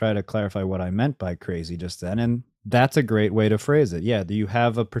was going to try to clarify what I meant by crazy just then. And that's a great way to phrase it. Yeah. Do you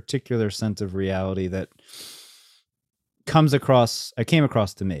have a particular sense of reality that came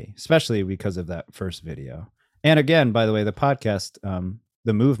across to me, especially because of that first video. And again, by the way, the podcast,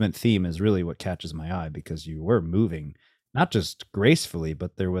 the movement theme is really what catches my eye, because you were moving, not just gracefully,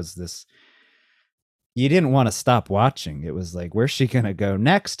 but there was this, you didn't want to stop watching. It was like, where's she going to go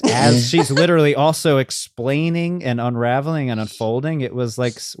next? As she's literally also explaining and unraveling and unfolding. It was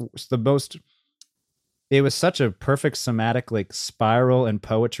like it was such a perfect somatic, like spiral and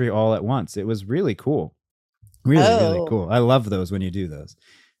poetry all at once. It was really cool. Really cool. I love those when you do those.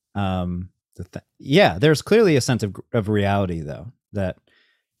 There's clearly a sense of reality though that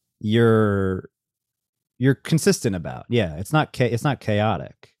you're consistent about. Yeah, it's not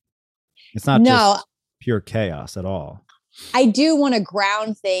chaotic. It's not just pure chaos at all. I do want to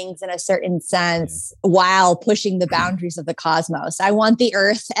ground things in a certain sense while pushing the boundaries of the cosmos. I want the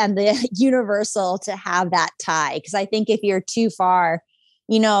earth and the universal to have that tie, because I think if you're too far,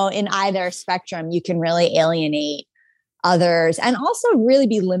 in either spectrum, you can really alienate others and also really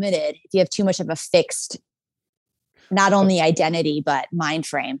be limited if you have too much of a fixed, not only identity, but mind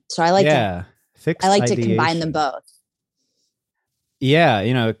frame. So I like to combine them both. Yeah.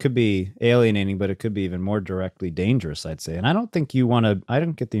 It could be alienating, but it could be even more directly dangerous, I'd say. And I don't think I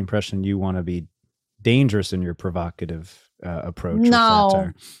don't get the impression you want to be dangerous in your provocative approach.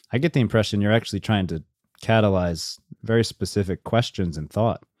 No. I get the impression you're actually trying to catalyze very specific questions and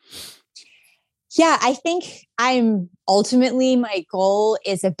thought. Yeah, I think my goal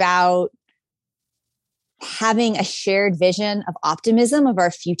is about having a shared vision of optimism of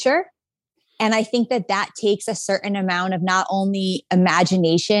our future. And I think that takes a certain amount of not only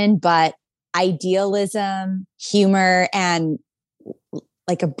imagination, but idealism, humor, and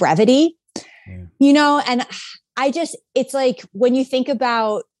like a brevity, and it's like when you think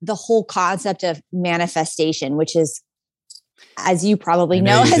about the whole concept of manifestation, which is, as you probably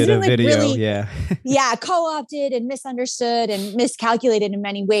know, has been like really, co-opted and misunderstood and miscalculated in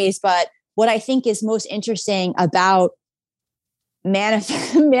many ways. But what I think is most interesting about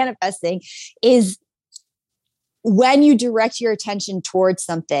manifesting is when you direct your attention towards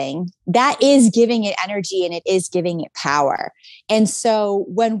something, that is giving it energy and it is giving it power. And so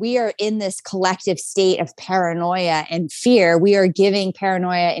when we are in this collective state of paranoia and fear, we are giving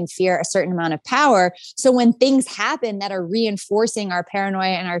paranoia and fear a certain amount of power. So when things happen that are reinforcing our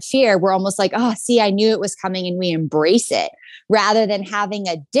paranoia and our fear, we're almost like, oh, see, I knew it was coming, and we embrace it, rather than having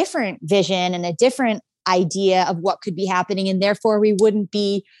a different vision and a different idea of what could be happening. And therefore we wouldn't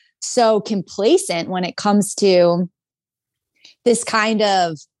be so complacent when it comes to this kind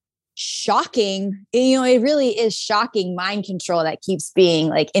of shocking, it really is shocking mind control that keeps being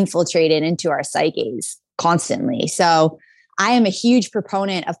like infiltrated into our psyches constantly. So I am a huge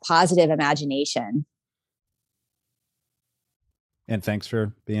proponent of positive imagination. And thanks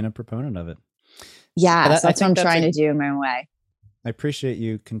for being a proponent of it. Yeah, so that's what I'm trying to do in my way. I appreciate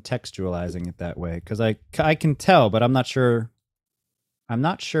you contextualizing it that way, because I can tell, but I'm not sure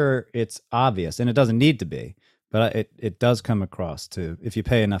it's obvious, and it doesn't need to be, but it does come across to, if you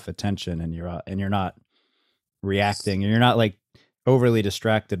pay enough attention and you're not reacting, and you're not like overly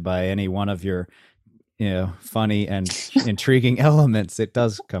distracted by any one of your, funny and intriguing elements, it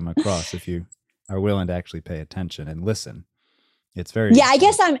does come across if you are willing to actually pay attention and listen. It's very, I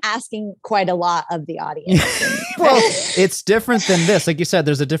guess I'm asking quite a lot of the audience. Well, it's different than this. Like you said,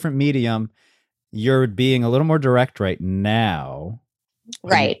 there's a different medium. You're being a little more direct right now.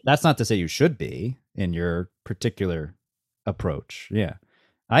 Right. That's not to say you should be in your particular approach. Yeah.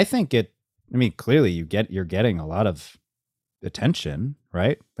 I think clearly you're getting a lot of attention,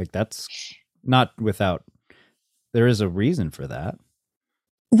 right? Like that's not without, there is a reason for that.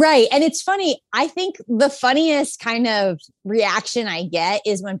 Right. And it's funny. I think the funniest kind of reaction I get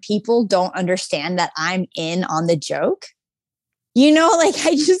is when people don't understand that I'm in on the joke. Like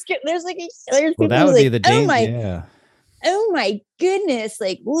I just get, there's people that would be like, the oh my goodness,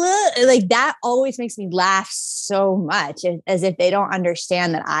 like that always makes me laugh so much, as if they don't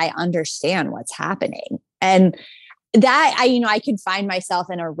understand that I understand what's happening. And that I can find myself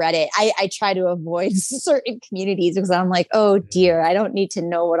in a Reddit. I try to avoid certain communities because I'm like, oh dear, I don't need to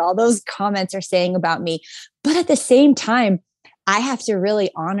know what all those comments are saying about me. But at the same time, I have to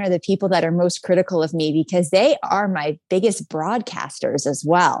really honor the people that are most critical of me, because they are my biggest broadcasters as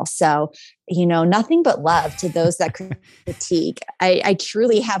well. So, nothing but love to those that critique. I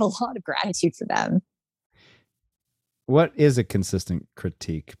truly have a lot of gratitude for them. What is a consistent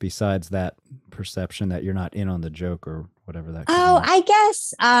critique besides that perception that you're not in on the joke or whatever that? I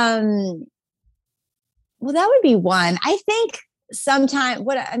guess, well, that would be one. I think sometimes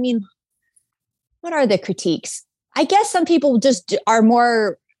what are the critiques? I guess some people just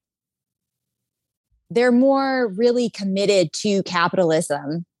they're more really committed to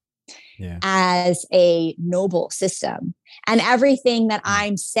capitalism as a noble system. And everything that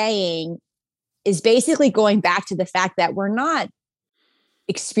I'm saying is basically going back to the fact that we're not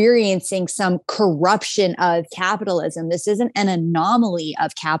experiencing some corruption of capitalism. This isn't an anomaly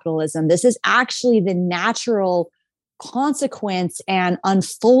of capitalism. This is actually the natural consequence and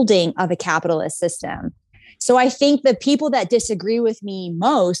unfolding of a capitalist system. So I think the people that disagree with me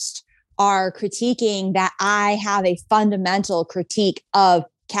most are critiquing that I have a fundamental critique of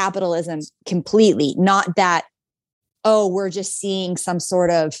capitalism completely, not that, we're just seeing some sort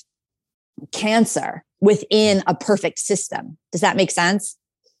of cancer within a perfect system. Does that make sense?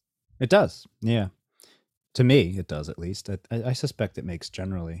 It does. Yeah. To me, it does, at least. I suspect it makes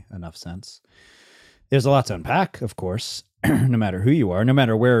generally enough sense. There's a lot to unpack, of course, no matter who you are, no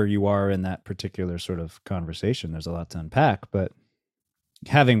matter where you are in that particular sort of conversation, there's a lot to unpack. But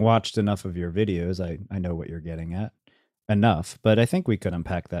having watched enough of your videos, I know what you're getting at enough. But I think we could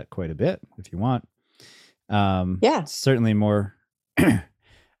unpack that quite a bit if you want. Certainly more...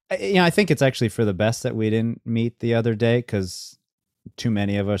 I think it's actually for the best that we didn't meet the other day, because too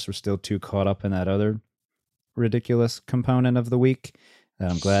many of us were still too caught up in that other ridiculous component of the week.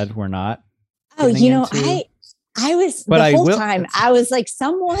 I'm glad we're not. Oh, I was the whole time I was like,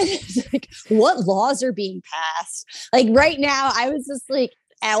 someone is like, what laws are being passed? Like right now, I was just like,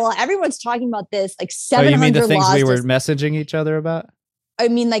 well, everyone's talking about this, like 700 laws. You mean the things we were messaging each other about? I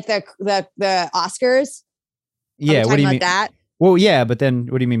mean, like the Oscars. Yeah, what do you mean? That? Well, yeah, but then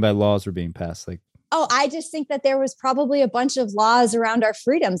what do you mean by laws were being passed? Like, I just think that there was probably a bunch of laws around our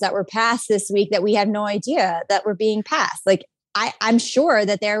freedoms that were passed this week that we had no idea that were being passed. Like, I'm sure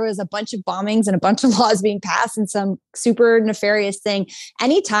that there was a bunch of bombings and a bunch of laws being passed and some super nefarious thing.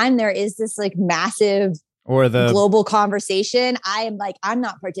 Anytime there is this like massive or the global conversation, I am like, I'm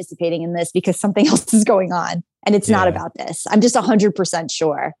not participating in this because something else is going on. And it's not about this. I'm just 100%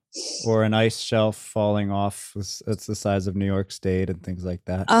 sure. Or an ice shelf falling off. It's the size of New York State and things like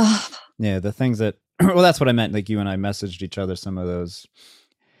that. Yeah, the things that well, that's what I meant. Like you and I messaged each other some of those.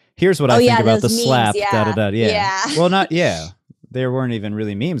 Here's what I yeah, think about the those slap. memes, Da, da, da, yeah. Yeah. Well, not, yeah. There weren't even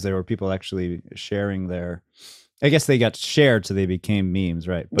really memes. There were people actually sharing their, I guess they got shared, so they became memes,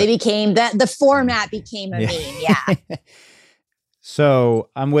 right? They became, the format became a meme. Yeah. So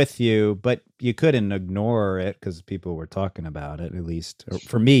I'm with you, but you couldn't ignore it because people were talking about it, at least. Or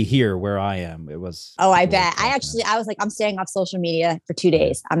for me here where I am, it was. Oh, I bet. I was like, I'm staying off social media for 2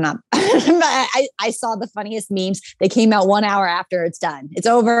 days. I'm not, I saw the funniest memes. They came out 1 hour after it's done. It's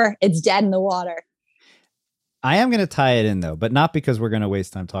over. It's dead in the water. I am going to tie it in though, but not because we're going to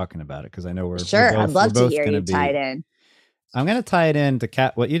waste time talking about it. Because I know we're sure. We're both, I'd love to hear you be, tie it in. I'm going to tie it into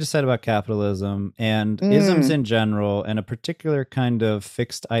what you just said about capitalism and isms in general, and a particular kind of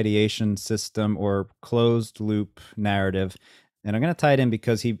fixed ideation system or closed loop narrative. And I'm going to tie it in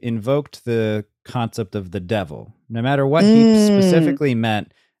because he invoked the concept of the devil. No matter what he specifically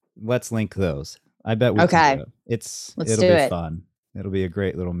meant, let's link those. I bet we can do it. It'll be fun. It'll be a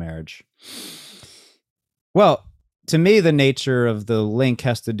great little marriage. Well, to me, the nature of the link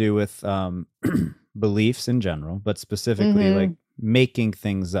has to do with beliefs in general, but specifically like making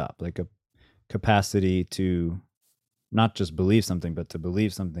things up, like a capacity to not just believe something, but to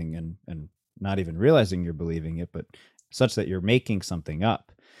believe something and not even realizing you're believing it, but such that you're making something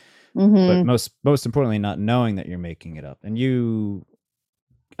up. But most importantly, not knowing that you're making it up. And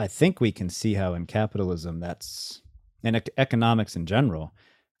I think we can see how in capitalism and economics in general,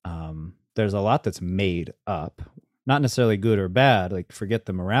 there's a lot that's made up. Not necessarily good or bad, like forget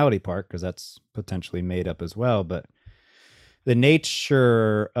the morality part because that's potentially made up as well. But the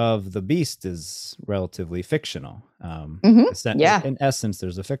nature of the beast is relatively fictional. In essence,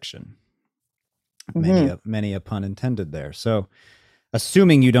 there's a fiction. Many a pun intended there. So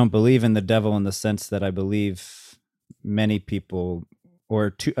assuming you don't believe in the devil in the sense that I believe many people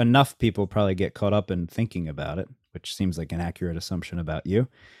or enough people probably get caught up in thinking about it, which seems like an accurate assumption about you.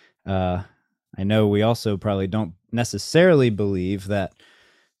 I know we also probably don't necessarily believe that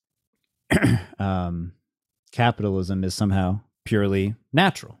capitalism is somehow purely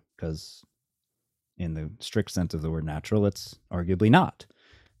natural, because in the strict sense of the word natural, it's arguably not.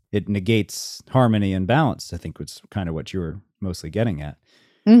 It negates harmony and balance, I think was kind of what you were mostly getting at.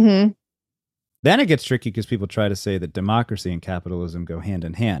 Then it gets tricky because people try to say that democracy and capitalism go hand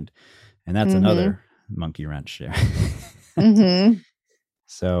in hand. And that's another monkey wrench there.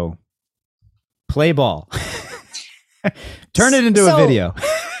 So play ball. Turn it into a video.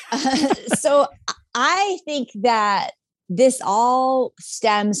 So I think that this all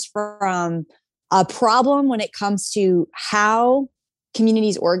stems from a problem when it comes to how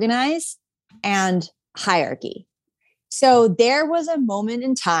communities organize and hierarchy. So there was a moment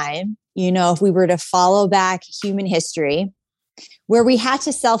in time, if we were to follow back human history, where we had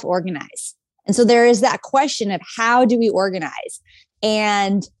to self-organize. And so there is that question of how do we organize?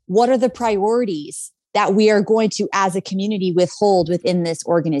 And what are the priorities that we are going to, as a community, withhold within this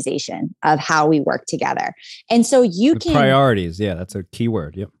organization of how we work together? And so priorities. Yeah, that's a key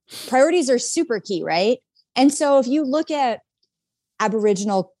word. Yep. Priorities are super key, right? And so if you look at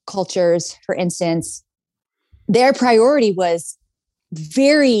Aboriginal cultures, for instance, their priority was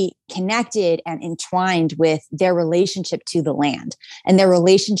very connected and entwined with their relationship to the land and their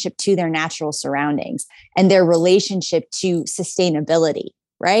relationship to their natural surroundings and their relationship to sustainability,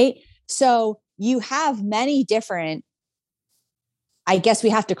 right? So you have many different, I guess we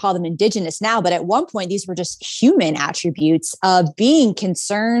have to call them indigenous now, but at one point, these were just human attributes of being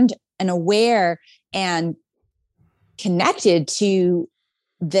concerned and aware and connected to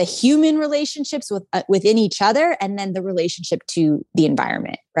the human relationships within each other, and then the relationship to the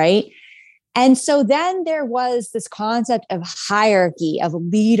environment, right? And so then there was this concept of hierarchy, of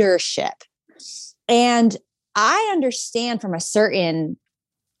leadership. And I understand from a certain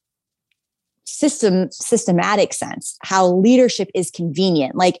systematic sense how leadership is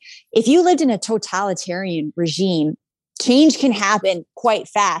convenient. Like if you lived in a totalitarian regime, change can happen quite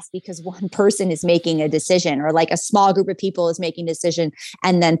fast because one person is making a decision, or like a small group of people is making a decision,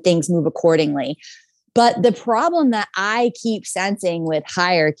 and then things move accordingly. But the problem that I keep sensing with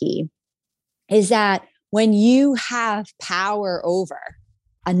hierarchy is that when you have power over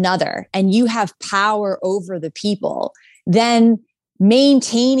another and you have power over the people, then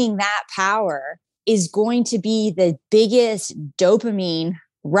maintaining that power is going to be the biggest dopamine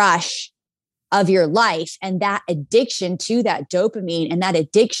rush of your life. And that addiction to that dopamine and that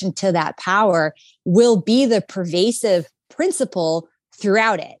addiction to that power will be the pervasive principle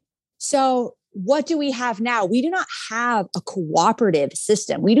throughout it. So what do we have now? We do not have a cooperative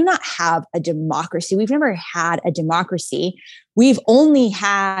system. We do not have a democracy. We've never had a democracy. We've only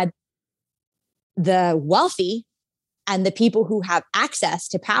had the wealthy and the people who have access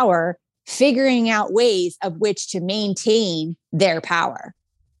to power figuring out ways of which to maintain their power.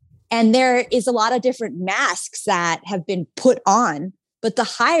 And there is a lot of different masks that have been put on, but the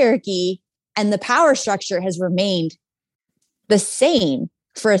hierarchy and the power structure has remained the same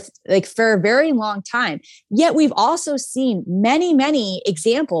for a very long time. Yet we've also seen many, many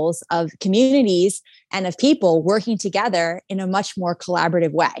examples of communities and of people working together in a much more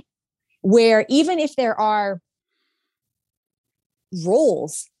collaborative way, where even if there are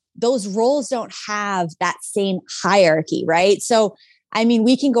roles, those roles don't have that same hierarchy, right? So, I mean,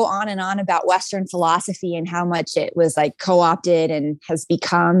 we can go on and on about Western philosophy and how much it was like co-opted and has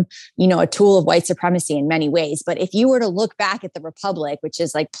become, a tool of white supremacy in many ways. But if you were to look back at the Republic, which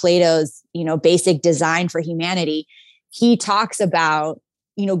is like Plato's, basic design for humanity, he talks about,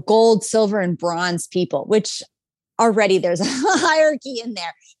 gold, silver, and bronze people, which already there's a hierarchy in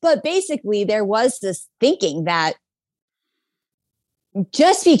there. But basically there was this thinking that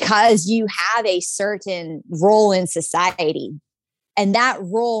just because you have a certain role in society, and that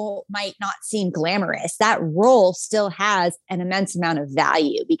role might not seem glamorous, that role still has an immense amount of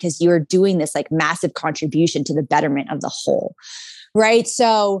value because you're doing this like massive contribution to the betterment of the whole, right?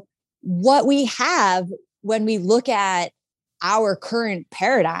 So what we have when we look at our current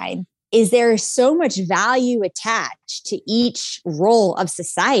paradigm is there is so much value attached to each role of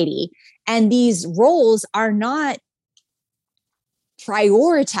society. And these roles are not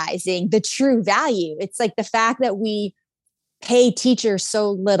prioritizing the true value. It's like the fact that we pay teachers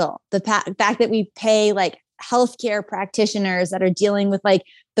so little, the fact that we pay like healthcare practitioners that are dealing with like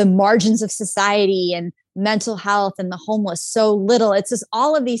the margins of society and mental health and the homeless so little. It's just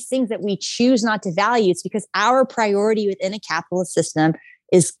all of these things that we choose not to value. It's because our priority within a capitalist system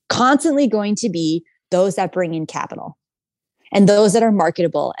is constantly going to be those that bring in capital and those that are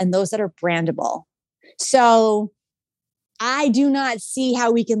marketable and those that are brandable. So I do not see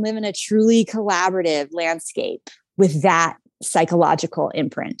how we can live in a truly collaborative landscape with that psychological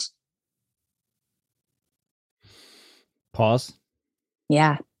imprint. Pause.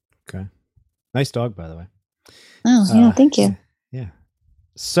 Yeah. Okay. Nice dog, by the way. Oh, yeah. Thank you. Yeah.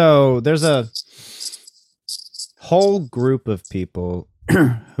 So there's a whole group of people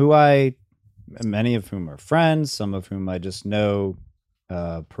many of whom are friends, some of whom I just know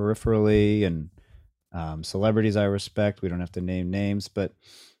peripherally, and celebrities I respect. We don't have to name names, but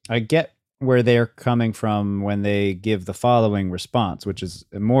I get where they're coming from when they give the following response, which is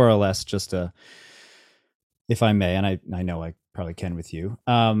more or less just if I may, and I know I probably can with you,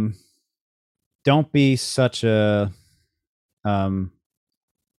 don't be such a,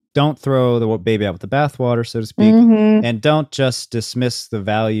 don't throw the baby out with the bathwater, so to speak, and don't just dismiss the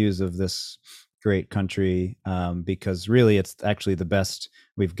values of this great country, because really it's actually the best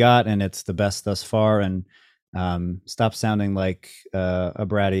we've got, and it's the best thus far, and stop sounding like a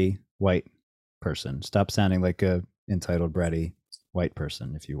bratty white person. Stop sounding like a entitled bratty white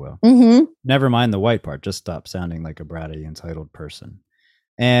person, if you will. Never mind the white part, just stop sounding like a bratty entitled person.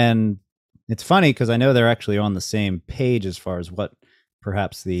 And it's funny because I know they're actually on the same page as far as what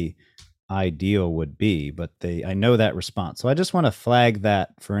perhaps the ideal would be, but I know that response. So I just want to flag that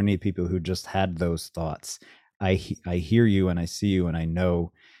for any people who just had those thoughts. I hear you and I see you and I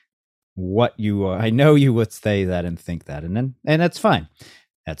know what you are. I know you would say that and think that, and that's fine.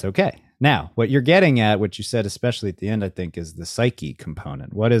 That's okay. Now, what you're getting at, what you said, especially at the end, I think, is the psyche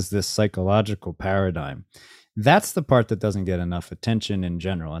component. What is this psychological paradigm? That's the part that doesn't get enough attention in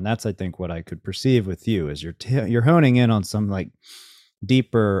general, and that's, I think, what I could perceive with you is you're honing in on some like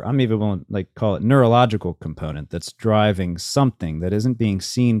deeper, I'm even willing to like call it neurological component that's driving something that isn't being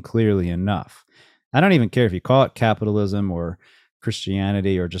seen clearly enough. I don't even care if you call it capitalism or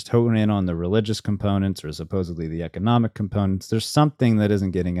Christianity or just hone in on the religious components or supposedly the economic components. There's something that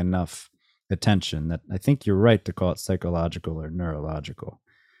isn't getting enough attention that I think you're right to call it psychological or neurological.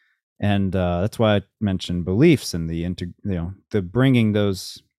 And that's why I mentioned beliefs and the bringing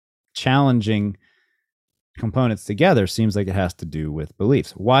those challenging components together seems like it has to do with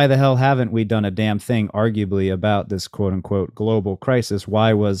beliefs. Why the hell haven't we done a damn thing arguably about this quote unquote global crisis?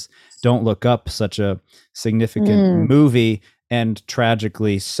 Why was Don't Look Up such a significant movie? And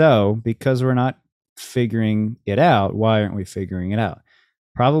tragically so, because we're not figuring it out. Why aren't we figuring it out?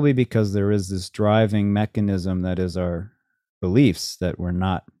 Probably because there is this driving mechanism that is our beliefs that we're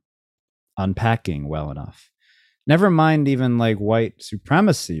not unpacking well enough. Never mind even like white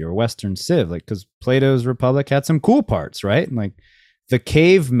supremacy or Western civ, like because Plato's Republic had some cool parts, right? Like the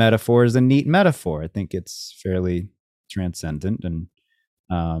cave metaphor is a neat metaphor. I think it's fairly transcendent, and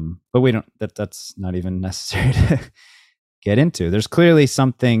but we don't. That's not even necessary to get into. There's clearly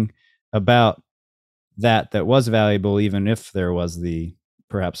something about that was valuable, even if there was the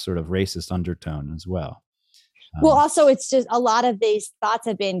perhaps sort of racist undertone as well. Well, also, it's just a lot of these thoughts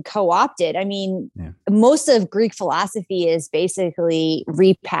have been co-opted. I mean, most of Greek philosophy is basically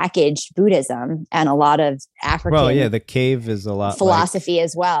repackaged Buddhism and a lot of African. Well, yeah, the cave is a lot philosophy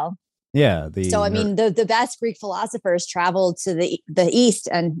as well. Yeah. So, I mean, the best Greek philosophers traveled to the East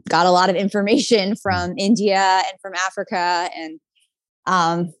and got a lot of information from India and from Africa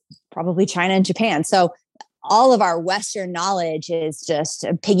and probably China and Japan. So all of our Western knowledge is just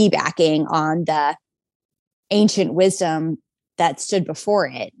piggybacking on the ancient wisdom that stood before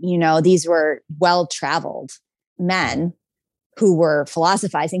it. You know, these were well-traveled men who were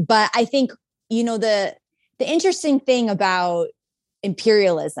philosophizing. But I think, you know, the interesting thing about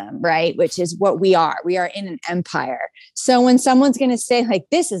imperialism, right, which is what we are in an empire. So when someone's going to say like,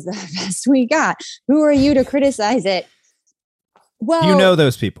 this is the best we got, who are you to criticize it? Well, you know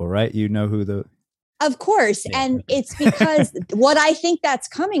those people, right? You know who of course. Yeah. And it's because what I think that's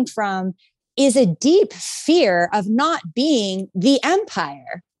coming from is a deep fear of not being the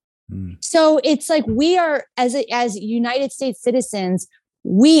empire. So it's like we are, as United States citizens,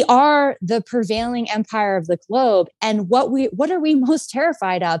 we are the prevailing empire of the globe. And what are we most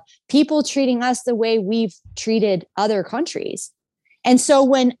terrified of? People treating us the way we've treated other countries. And so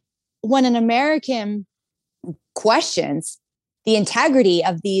when an American questions the integrity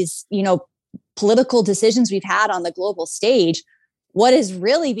of these, you know, political decisions we've had on the global stage, what is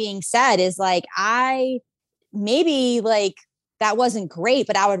really being said is like, maybe like that wasn't great,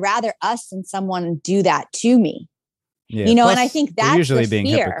 but I would rather us than someone do that to me. Yeah, you know, and I think that's usually being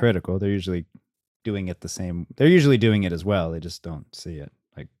fear. Hypocritical. They're usually doing it the same. They're usually doing it as well. They just don't see it.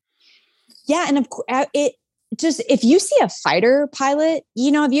 Like, yeah, and of course, it just if you see a fighter pilot,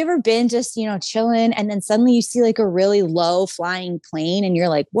 you know, have you ever been just, you know, chilling and then suddenly you see like a really low flying plane and you're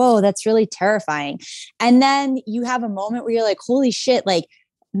like, whoa, that's really terrifying. And then you have a moment where you're like, holy shit, like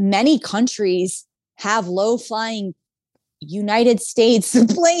many countries have low flying United States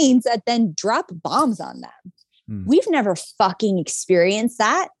planes that then drop bombs on them. We've never fucking experienced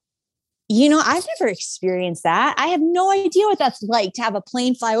that. You know, I've never experienced that. I have no idea what that's like to have a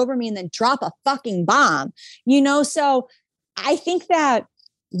plane fly over me and then drop a fucking bomb, you know? So I think that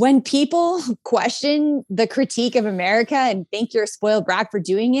when people question the critique of America and think you're a spoiled brat for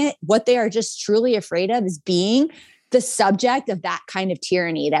doing it, what they are just truly afraid of is being the subject of that kind of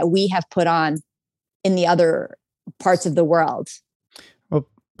tyranny that we have put on in the other parts of the world. Well,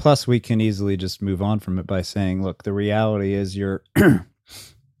 plus we can easily just move on from it by saying, look, the reality is you're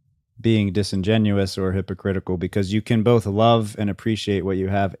being disingenuous or hypocritical because you can both love and appreciate what you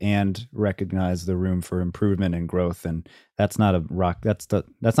have and recognize the room for improvement and growth. And that's not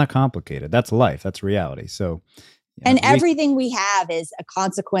that's not complicated. That's life. That's reality. So, and everything we have is a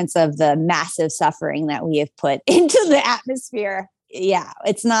consequence of the massive suffering that we have put into the atmosphere. Yeah.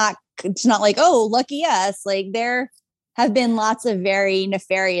 It's not like, oh, lucky us. Like there have been lots of very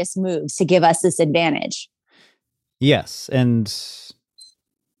nefarious moves to give us this advantage. Yes. And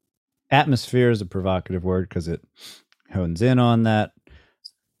atmosphere is a provocative word because it hones in on that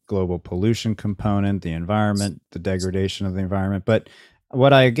global pollution component, the environment, the degradation of the environment. But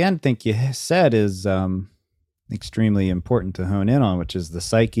what I again think you said is extremely important to hone in on, which is the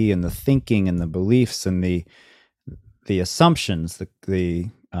psyche and the thinking and the beliefs and the assumptions, the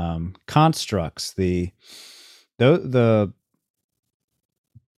constructs, the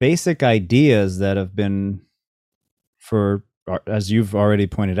basic ideas that have been for, as you've already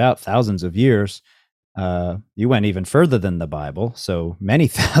pointed out, thousands of years. You went even further than the Bible. So many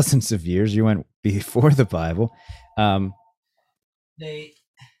thousands of years. You went before the Bible.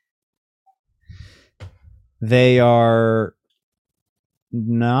 They are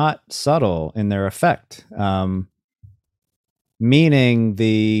not subtle in their effect. Meaning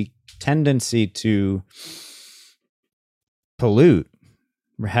the tendency to pollute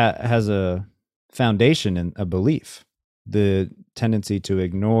has a foundation in a belief. The tendency to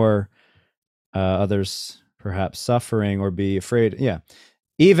ignore others perhaps suffering or be afraid. Yeah.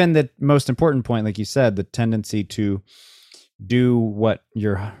 Even the most important point, like you said, the tendency to do what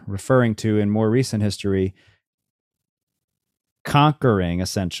you're referring to in more recent history, conquering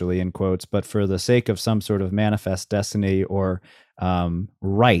essentially in quotes, but for the sake of some sort of manifest destiny or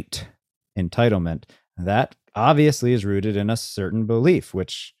right entitlement, that obviously is rooted in a certain belief,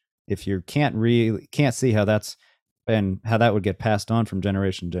 which if you can't see how that's and how that would get passed on from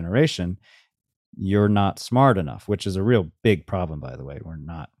generation to generation, you're not smart enough, which is a real big problem, by the way. We're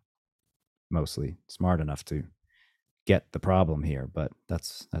not mostly smart enough to get the problem here, but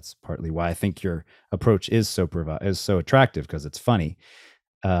that's partly why I think your approach is so attractive, because it's funny.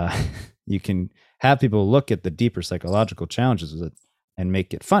 you can have people look at the deeper psychological challenges of it and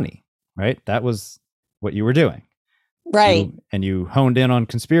make it funny, right? That was what you were doing. Right. And you honed in on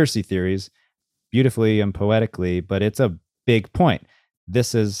conspiracy theories beautifully and poetically, but it's a big point.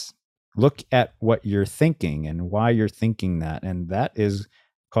 This is, look at what you're thinking and why you're thinking that. And that is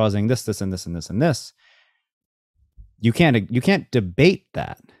causing this, this, and this, and this, and this. You can't debate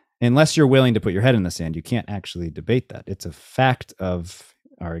that unless you're willing to put your head in the sand. You can't actually debate that. It's a fact of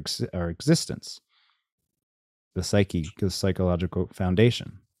our existence, the psyche, the psychological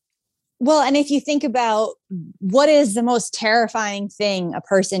foundation. Well, and if you think about what is the most terrifying thing a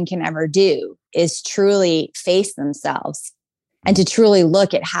person can ever do is truly face themselves and to truly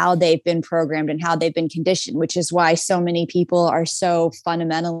look at how they've been programmed and how they've been conditioned, which is why so many people are so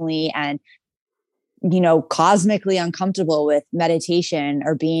fundamentally and cosmically uncomfortable with meditation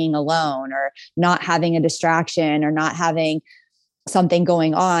or being alone or not having a distraction or not having something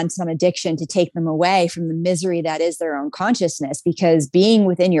going on, some addiction to take them away from the misery that is their own consciousness, because being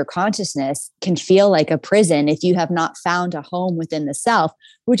within your consciousness can feel like a prison if you have not found a home within the self,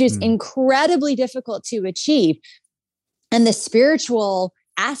 which is incredibly difficult to achieve. And the spiritual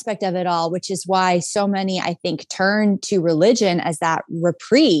aspect of it all, which is why so many, I think, turn to religion as that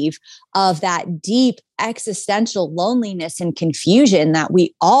reprieve of that deep existential loneliness and confusion that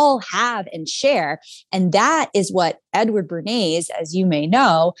we all have and share. And that is what Edward Bernays, as you may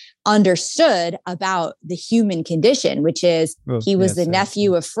know, understood about the human condition, which is he was the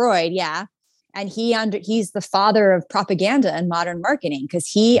nephew of Freud. Yeah. And he's the father of propaganda and modern marketing, because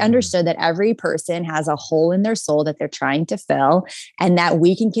he understood that every person has a hole in their soul that they're trying to fill, and that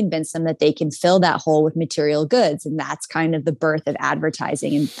we can convince them that they can fill that hole with material goods. And that's kind of the birth of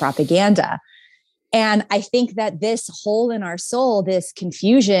advertising and propaganda. And I think that this hole in our soul, this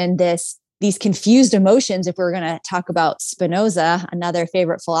confusion, these confused emotions, if we're going to talk about Spinoza, another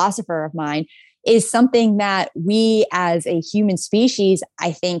favorite philosopher of mine, is something that we as a human species,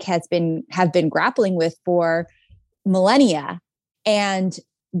 I think, have been grappling with for millennia. And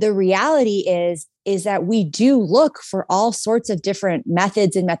the reality is that we do look for all sorts of different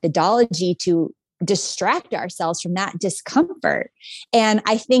methods and methodology to distract ourselves from that discomfort. And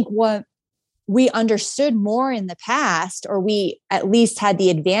I think what we understood more in the past, or we at least had the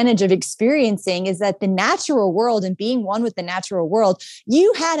advantage of experiencing, is that the natural world and being one with the natural world,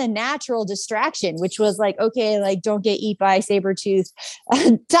 you had a natural distraction, which was like, okay, like don't get eaten by a saber-toothed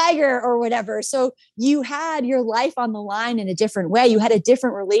tiger or whatever. So you had your life on the line in a different way. You had a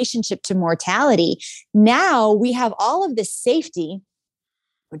different relationship to mortality. Now we have all of this safety,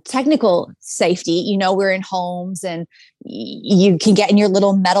 technical safety. We're in homes and you can get in your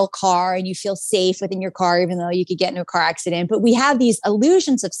little metal car and you feel safe within your car, even though you could get in a car accident. But we have these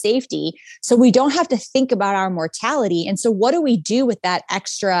illusions of safety, so we don't have to think about our mortality. And so what do we do with that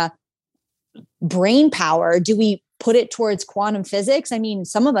extra brain power? Do we put it towards quantum physics? I mean,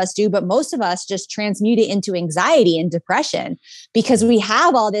 some of us do, but most of us just transmute it into anxiety and depression, because we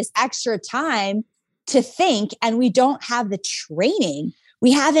have all this extra time to think and we don't have the training.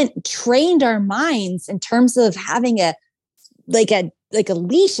 We haven't trained our minds in terms of having a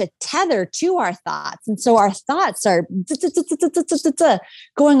leash, a tether to our thoughts. And so our thoughts are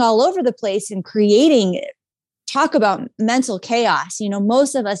going all over the place and creating, talk about mental chaos.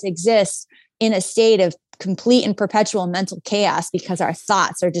 Most of us exist in a state of complete and perpetual mental chaos because our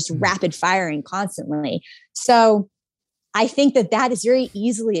thoughts are just rapid firing constantly. So I think that is very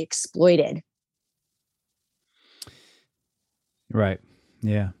easily exploited. Right.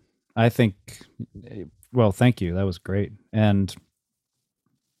 Yeah, I think, well, thank you. That was great. And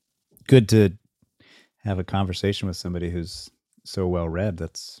good to have a conversation with somebody who's so well read.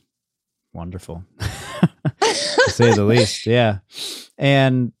 That's wonderful, to say the least. Yeah.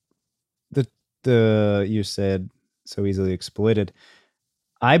 And the you said so easily exploited.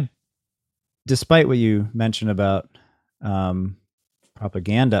 Despite what you mentioned about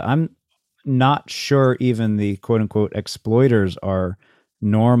propaganda, I'm not sure even the quote unquote exploiters are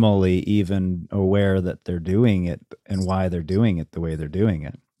normally even aware that they're doing it and why they're doing it the way they're doing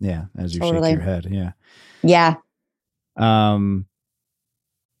it. Yeah. As you shake your head. Yeah. Yeah.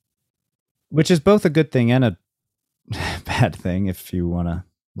 Which is both a good thing and a bad thing. If you want to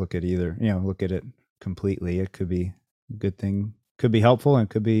look at either, look at it completely, it could be a good thing, could be helpful, and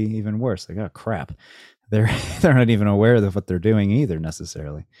could be even worse. Like, oh crap. They're not even aware of what they're doing either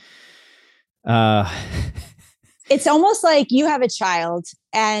necessarily. It's almost like you have a child,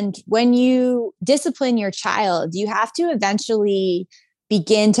 and when you discipline your child, you have to eventually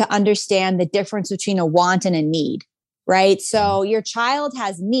begin to understand the difference between a want and a need, right? So your child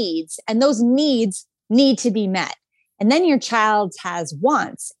has needs, and those needs need to be met. And then your child has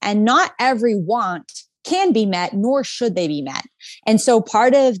wants, and not every want can be met, nor should they be met. And so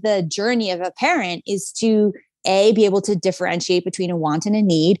part of the journey of a parent is to A, be able to differentiate between a want and a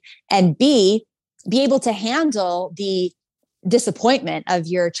need, and B, be able to handle the disappointment of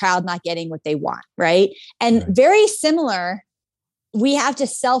your child not getting what they want, right? And very similar, we have to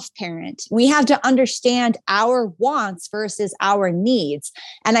self-parent. We have to understand our wants versus our needs.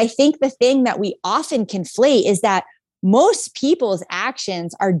 And I think the thing that we often conflate is that most people's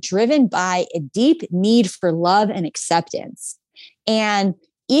actions are driven by a deep need for love and acceptance. And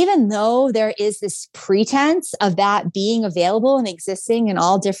even though there is this pretense of that being available and existing in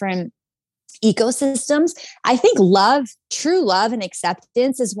all different ecosystems, I think love, true love and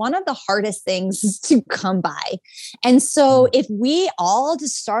acceptance is one of the hardest things to come by. And so if we all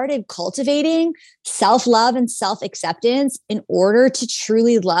just started cultivating self-love and self-acceptance in order to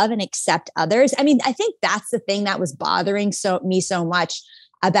truly love and accept others, I mean, I think that's the thing that was bothering me so much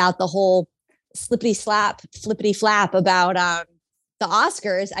about the whole flippity flap about the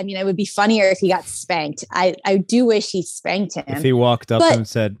Oscars. I mean, it would be funnier if he got spanked. I do wish he spanked him. If he walked up and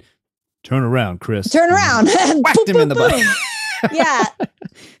said, "Turn around, Chris." Turn around. Whacked him in the butt. Yeah.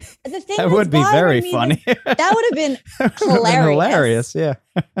 The thing that would be very funny. That would have been hilarious. Yeah.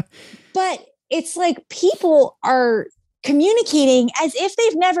 But it's like people are communicating as if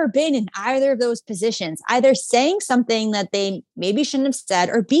they've never been in either of those positions, either saying something that they maybe shouldn't have said,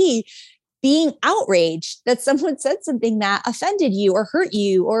 or B, being outraged that someone said something that offended you or hurt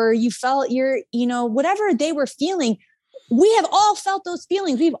you, or you felt whatever they were feeling. We have all felt those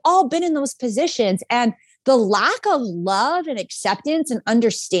feelings. We've all been in those positions. And the lack of love and acceptance and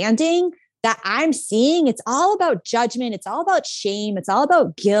understanding that I'm seeing, it's all about judgment. It's all about shame. It's all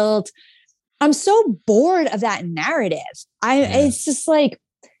about guilt. I'm so bored of that narrative. It's just like,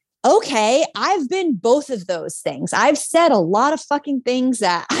 okay, I've been both of those things. I've said a lot of fucking things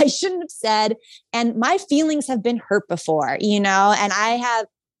that I shouldn't have said. And my feelings have been hurt before, and I have,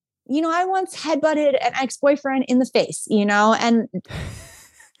 I once headbutted an ex-boyfriend in the face, and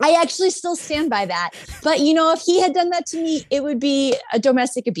I actually still stand by that. But, if he had done that to me, it would be a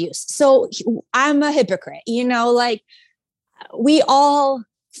domestic abuse. So I'm a hypocrite, we all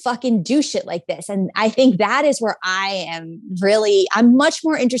fucking do shit like this. And I think that is where I'm much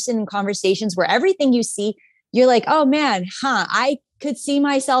more interested in conversations where everything you see, you're like, oh man, I could see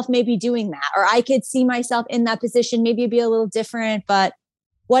myself maybe doing that, or I could see myself in that position. Maybe it'd be a little different, but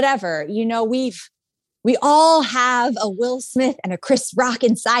whatever, we all have a Will Smith and a Chris Rock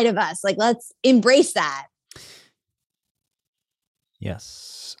inside of us. Like, let's embrace that.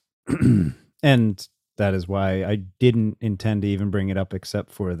 Yes. And that is why I didn't intend to even bring it up,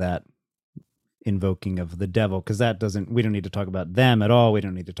 except for that invoking of the devil. Cause we don't need to talk about them at all. We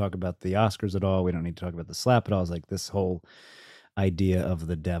don't need to talk about the Oscars at all. We don't need to talk about the slap at all. It's like this whole idea of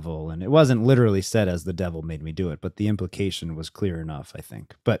the devil. And it wasn't literally said as the devil made me do it, but the implication was clear enough, I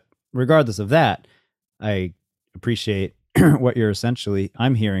think. But regardless of that, I appreciate what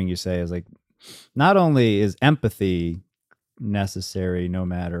I'm hearing you say is like, not only is empathy necessary no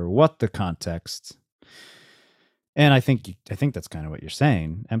matter what the context, and I think that's kind of what you're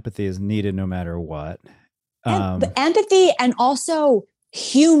saying. Empathy is needed no matter what. Empathy and also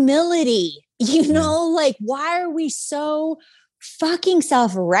humility, like, why are we so fucking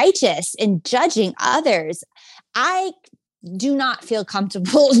self-righteous in judging others? I do not feel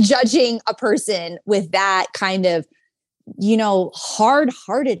comfortable judging a person with that kind of,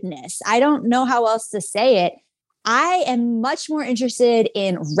 hard-heartedness. I don't know how else to say it. I am much more interested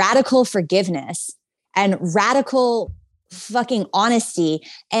in radical forgiveness and radical fucking honesty.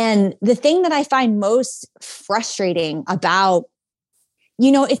 And the thing that I find most frustrating about,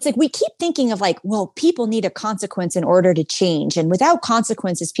 it's like we keep thinking of like, well, people need a consequence in order to change. And without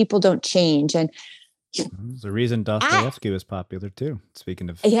consequences, people don't change. And there's a reason Dostoevsky was popular too. Speaking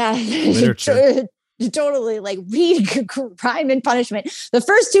of literature. Totally, like, read Crime and Punishment. The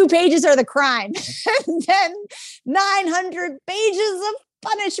first 2 pages are the crime, and then 900 pages of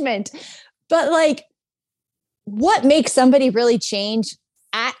punishment. But like, what makes somebody really change?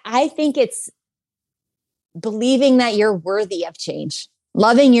 I think it's believing that you're worthy of change,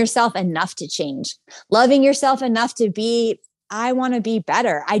 loving yourself enough to change, loving yourself enough to be, I want to be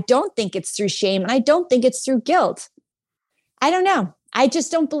better. I don't think it's through shame, and I don't think it's through guilt. I don't know. I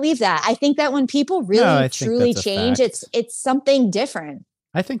just don't believe that. I think that when people really truly change, it's something different.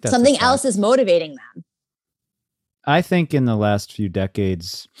 I think that's something else is motivating them. I think in the last few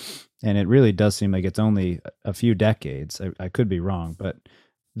decades, and it really does seem like it's only a few decades, I could be wrong, but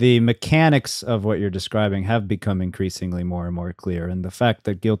the mechanics of what you're describing have become increasingly more and more clear. And the fact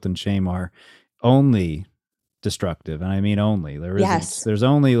that guilt and shame are only destructive, and I mean only. Yes. There's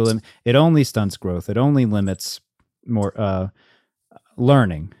only it only stunts growth. It only limits more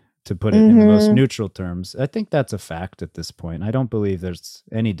learning, to put it in the most neutral terms. I think that's a fact at this point. I don't believe there's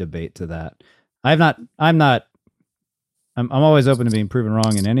any debate to that. I'm always open to being proven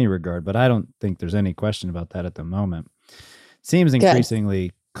wrong in any regard, but I don't think there's any question about that at the moment. Seems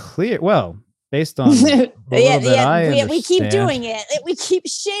increasingly clear. Well, based on we keep doing it. We keep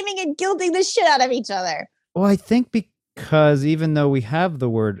shaming and guilting the shit out of each other. Well, I think because even though we have the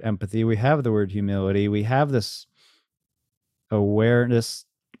word empathy, we have the word humility, we have this awareness,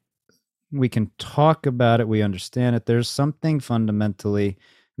 we can talk about it, we understand it, there's something fundamentally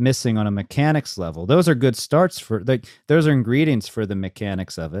missing on a mechanics level. Those are good starts those are ingredients for the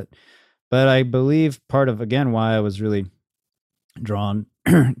mechanics of it. But I believe part of, again, why I was really drawn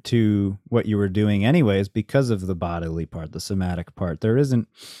to what you were doing anyways, because of the bodily part, the somatic part. There isn't,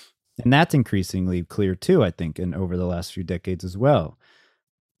 and that's increasingly clear too, I think, and over the last few decades as well,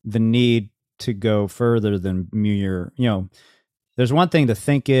 the need to go further than mere, there's one thing to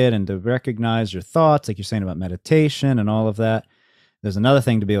think it and to recognize your thoughts, like you're saying about meditation and all of that. There's another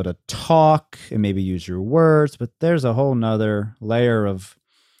thing to be able to talk and maybe use your words, but there's a whole nother layer of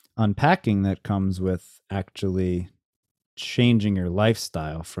unpacking that comes with actually changing your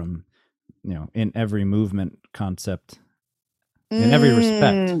lifestyle from, in every movement concept, in every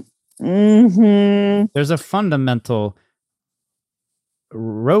respect. There's a fundamental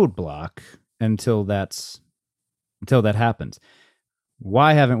roadblock until that happens.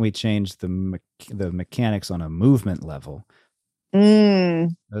 Why haven't we changed the mechanics on a movement level?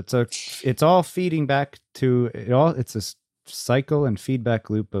 It's all feeding back to it all. It's a cycle and feedback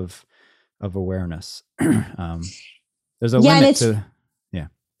loop of awareness. There's a limit to.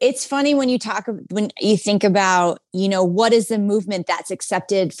 It's funny when you think about, what is the movement that's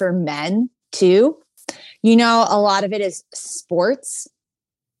accepted for men too? A lot of it is sports.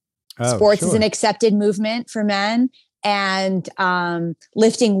 Sports is an accepted movement for men. And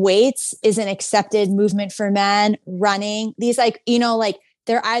lifting weights is an accepted movement for men. Running, these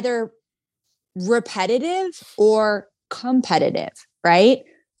they're either repetitive or competitive, right?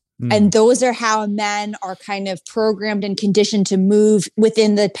 And those are how men are kind of programmed and conditioned to move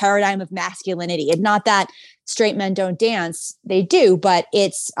within the paradigm of masculinity. And not that straight men don't dance, they do, but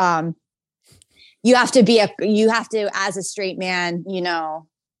it's you have to as a straight man,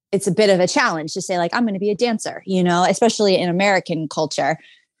 it's a bit of a challenge to say, like, I'm going to be a dancer, especially in American culture.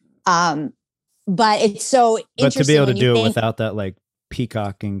 But it's so interesting. But to be able to do it without that, like,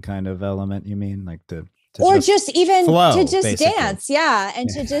 peacocking kind of element, you mean, like or just even flow, to just basically. dance. Yeah. And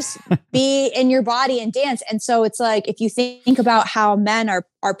to just be in your body and dance. And so it's like, if you think about how men are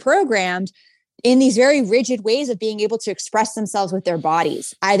programmed in these very rigid ways of being able to express themselves with their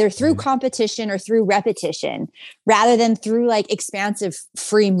bodies, either through competition or through repetition, rather than through like expansive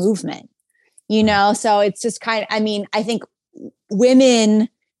free movement, so it's just I think women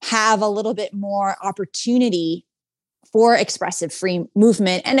have a little bit more opportunity for expressive free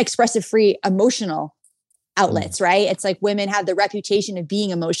movement and expressive free emotional outlets, right? It's like women have the reputation of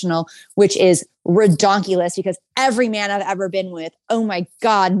being emotional, which is redonkulous, because every man I've ever been with, oh my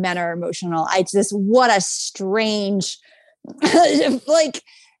God, men are emotional. What a strange, the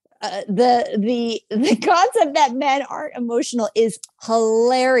concept that men aren't emotional is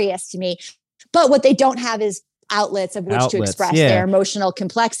hilarious to me. But what they don't have is outlets of which to express their emotional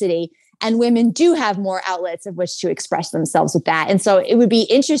complexity. And women do have more outlets of which to express themselves with that. And so it would be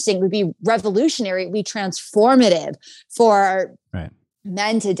interesting, it would be revolutionary, it would be transformative for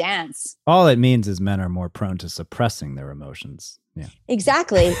men to dance. All it means is men are more prone to suppressing their emotions. Yeah,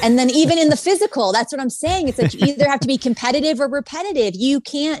 exactly. And then even in the physical, that's what I'm saying. It's like you either have to be competitive or repetitive. You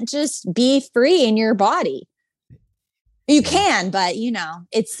can't just be free in your body. You can, but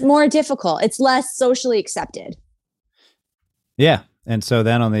it's more difficult. It's less socially accepted. Yeah. And so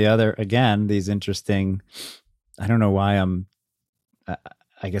then on the other, again, these interesting, I don't know why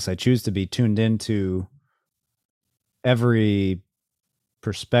I guess I choose to be tuned into every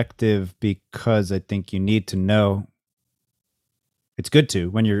perspective, because I think you need to know, it's good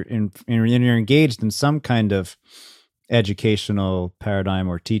to, when you're engaged in some kind of educational paradigm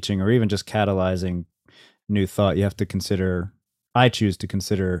or teaching, or even just catalyzing new thought, you have to consider, I choose to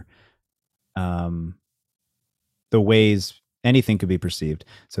consider the ways anything could be perceived.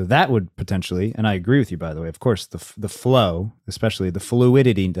 So that would potentially, and I agree with you, by the way, of course, the flow, especially the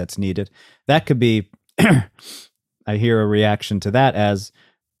fluidity that's needed, that could be, I hear a reaction to that as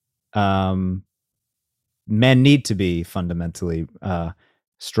men need to be fundamentally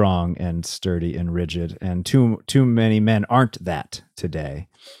strong and sturdy and rigid, and too many men aren't that today.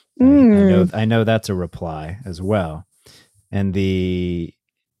 I know that's a reply as well. And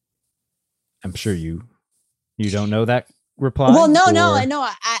I'm sure you don't know that reply. Well, no.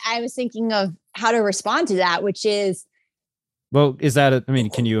 I was thinking of how to respond to that, which is, well, is that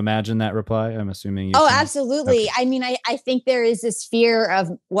can you imagine that reply? I'm assuming you can. Absolutely. Okay. I mean, I think there is this fear of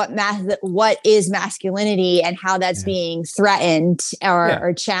what is masculinity and how that's being threatened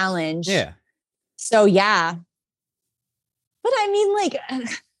or challenged. Yeah. So, yeah. But I mean,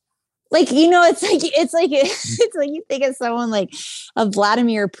 it's like you think of someone like of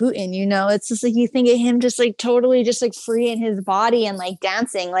Vladimir Putin, it's just like you think of him just like totally just like free in his body and like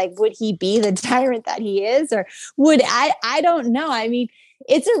dancing. Like, would he be the tyrant that he is, or would I don't know. I mean,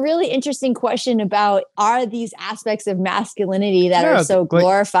 it's a really interesting question about, are these aspects of masculinity that are so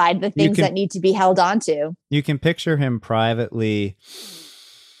glorified the things that need to be held on to? You can picture him privately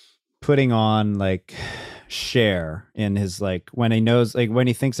putting on like Cher in his, like, when he knows, like when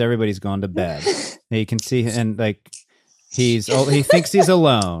he thinks everybody's gone to bed, you can see, and like he thinks he's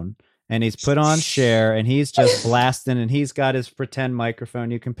alone, and he's put on Cher and he's just blasting, and he's got his pretend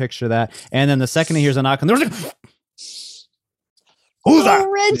microphone. You can picture that. And then the second he hears a knock on the door, who's that?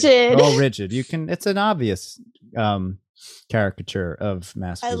 Rigid. All rigid. It's an obvious caricature of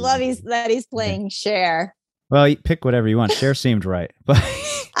masculinity. I love that he's playing Cher. Well, you pick whatever you want. Cher seemed right, but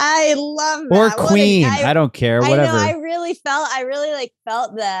I love that. Or Queen. I don't care. Whatever. I really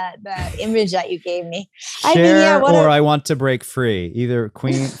felt the image that you gave me. Cher, I Want to Break Free. Either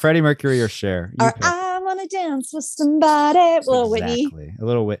Queen, Freddie Mercury, or Cher. Or I want to dance with somebody. A little Whitney. A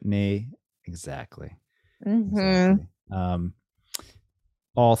little Whitney. Exactly. Mm-hmm. Exactly.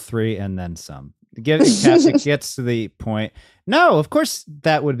 All three and then some. It gets to the point. No, of course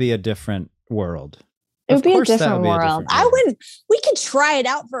that would be a different world. It would be a different world. We could try it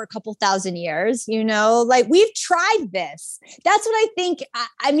out for a couple thousand years, like we've tried this. That's what I think.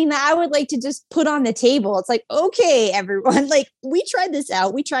 I would like to just put on the table. It's like, okay, everyone, like we tried this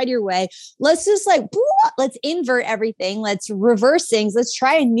out. We tried your way. Let's just let's invert everything. Let's reverse things. Let's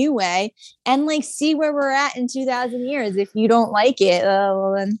try a new way and like see where we're at in 2000 years. If you don't like it,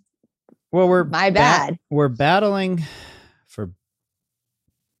 well, then we're my bad. We're battling for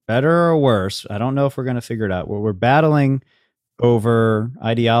better or worse. I don't know if we're going to figure it out. We're battling over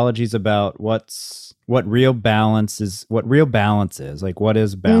ideologies about what real balance is. Like, what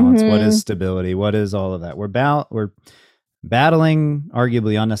is balance? What is stability? What is all of that? We're battling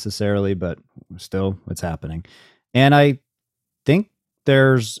arguably unnecessarily, but still it's happening. And I think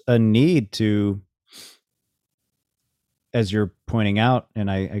there's a need to, as you're pointing out, and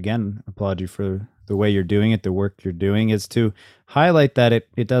I again applaud you for the way you're doing it, the work you're doing, is to highlight that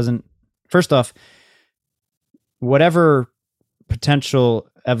it doesn't, first off, whatever potential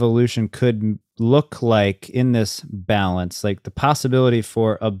evolution could look like in this balance, like the possibility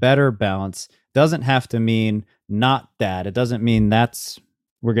for a better balance doesn't have to mean not that. It doesn't mean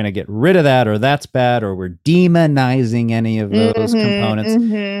we're going to get rid of that, or that's bad, or we're demonizing any of those components.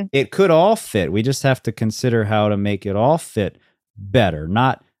 Mm-hmm. It could all fit. We just have to consider how to make it all fit better,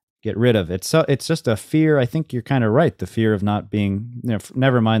 not get rid of it. So it's just a fear. I think you're kind of right. The fear of not being,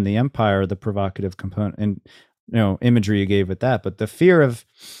 never mind the empire, the provocative component and, imagery you gave with that, but the fear of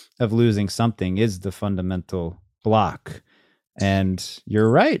losing something is the fundamental block. And you're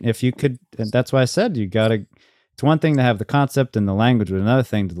right. If you could, and that's why I said it's one thing to have the concept and the language, but another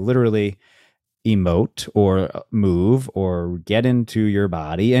thing to literally emote or move or get into your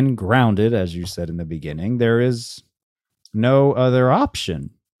body and ground it, as you said in the beginning. There is no other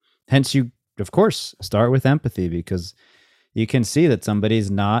option. Hence, you, of course, start with empathy, because you can see that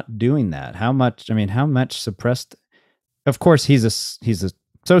somebody's not doing that. How much suppressed? Of course, he's a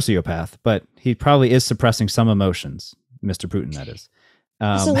sociopath, but he probably is suppressing some emotions, Mr. Putin, that is.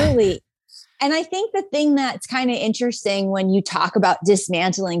 Absolutely. And I think the thing that's kind of interesting when you talk about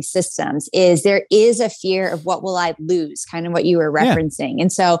dismantling systems is there is a fear of what will I lose, kind of what you were referencing. Yeah.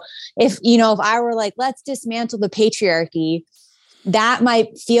 And so if I were like, let's dismantle the patriarchy, that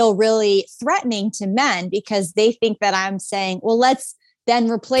might feel really threatening to men, because they think that I'm saying, well, let's then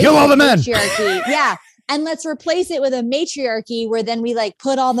replace all the patriarchy. Yeah. And let's replace it with a matriarchy where then we like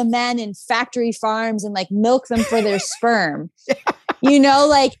put all the men in factory farms and like milk them for their sperm. And I'm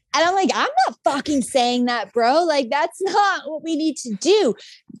like, I'm not fucking saying that, bro. Like, that's not what we need to do.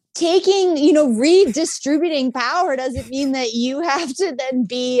 Taking, redistributing power doesn't mean that you have to then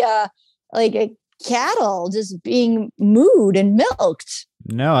be like a cattle just being mooed and milked.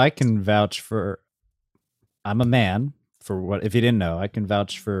 No, I can vouch for, I'm a man, for what, if you didn't know, I can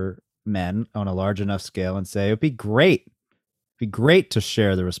vouch for men on a large enough scale and say it'd be great to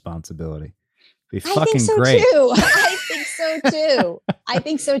share the responsibility. It'd be fucking great. I think so too. I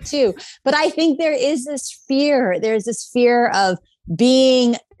think so too. But I think there is this fear. There's this fear of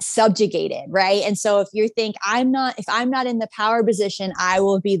being subjugated, right? And so if you think if I'm not in the power position, I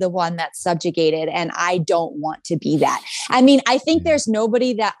will be the one that's subjugated, and I don't want to be that. I mean, I think there's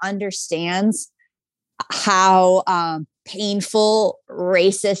nobody that understands how painful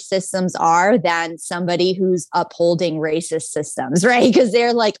racist systems are than somebody who's upholding racist systems, right? Because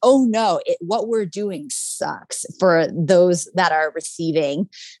they're like, oh no, what we're doing sucks for those that are receiving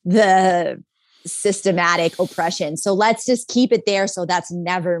the systematic oppression. So let's just keep it there. So that's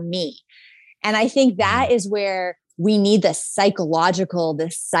never me. And I think that is where we need the psychic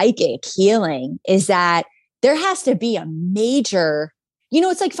healing, is that there has to be a major,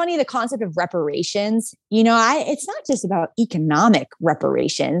 it's like funny, the concept of reparations, it's not just about economic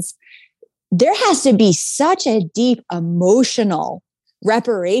reparations. There has to be such a deep emotional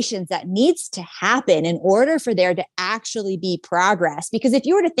reparations that needs to happen in order for there to actually be progress. Because if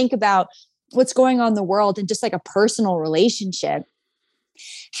you were to think about what's going on in the world and just like a personal relationship,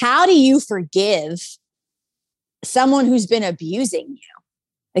 how do you forgive someone who's been abusing you?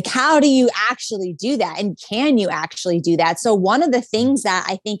 Like, how do you actually do that? And can you actually do that? So one of the things that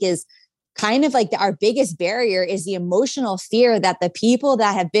I think is kind of like our biggest barrier is the emotional fear that the people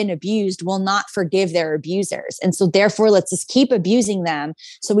that have been abused will not forgive their abusers. And so therefore, let's just keep abusing them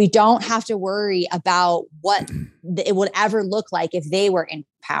so we don't have to worry about what it would ever look like if they were in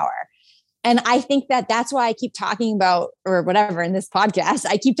power. And I think that that's why I keep talking about, or whatever in this podcast,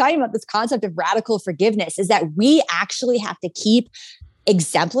 I keep talking about this concept of radical forgiveness, is that we actually have to keep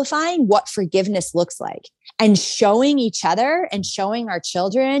exemplifying what forgiveness looks like and showing each other and showing our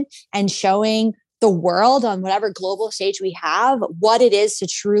children and showing the world on whatever global stage we have what it is to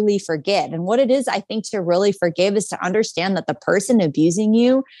truly forgive. And what it is, I think, to really forgive is to understand that the person abusing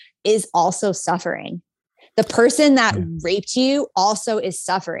you is also suffering. The person that raped you also is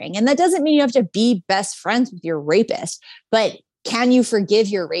suffering. And that doesn't mean you have to be best friends with your rapist, but can you forgive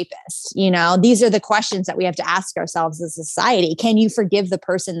your rapist? These are the questions that we have to ask ourselves as a society. Can you forgive the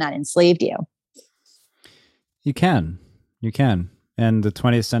person that enslaved you? You can. And the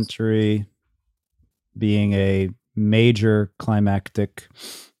 20th century being a major climactic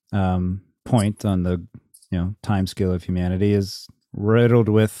point on the time scale of humanity is riddled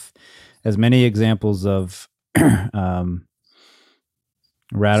with as many examples of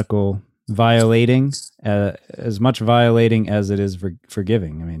radical violating, as much violating as it is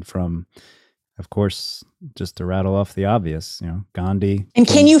forgiving. I mean, from, of course, just to rattle off the obvious, Gandhi. And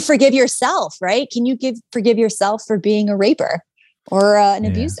can you forgive yourself, right? Can you forgive yourself for being a raper or an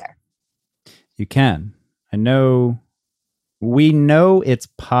abuser? You can. We know it's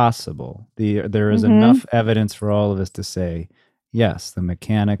possible. There is enough evidence for all of us to say, yes, the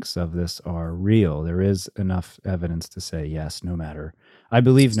mechanics of this are real. There is enough evidence to say, yes, I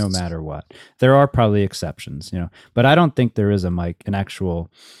believe no matter what. There are probably exceptions, but I don't think there is an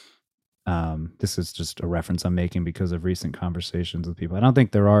actual, this is just a reference I'm making because of recent conversations with people. I don't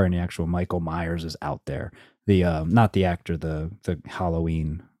think there are any actual Michael Myers out there. Not the actor, the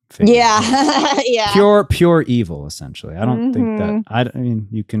Halloween figure. Yeah. Yeah. Pure evil, essentially. I don't think that, I mean,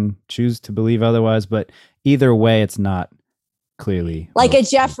 you can choose to believe otherwise, but either way, it's not clearly like a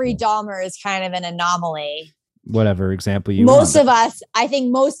Jeffrey Dahmer is kind of an anomaly. Whatever example you most want. Of us, I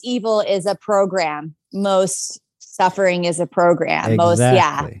think most evil is a program. Most suffering is a program.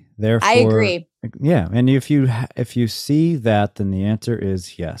 Exactly. Therefore, I agree. Yeah. And if you see that, then the answer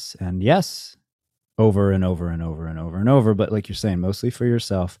is yes. And yes, over and over and over and over and over. But like you're saying, mostly for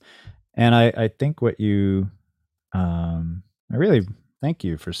yourself. And I think what you, I really thank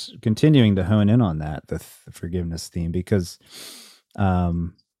you for continuing to hone in on that, the forgiveness theme, because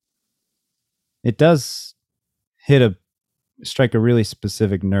it does strike a really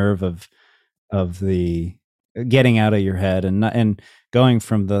specific nerve of the getting out of your head and going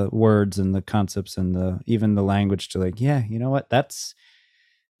from the words and the concepts and even the language to like, yeah, you know what? That's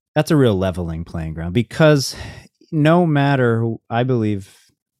a real leveling playing ground, because I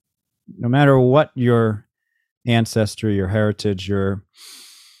believe no matter what your ancestry, your heritage, your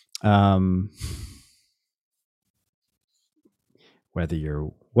whether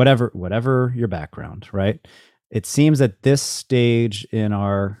you're whatever your background, right? It seems at this stage in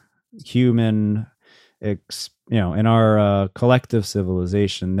our human, in our collective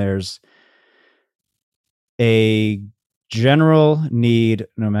civilization, there's a general need,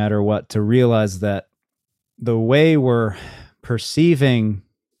 no matter what, to realize that the way we're perceiving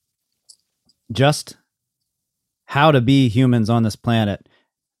just how to be humans on this planet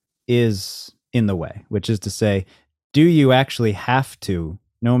is in the way, which is to say, do you actually have to,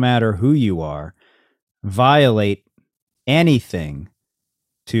 no matter who you are, violate anything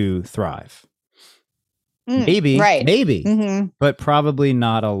to thrive. Right. Maybe, but probably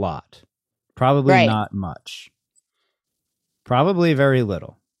not a lot. Probably not much. Probably very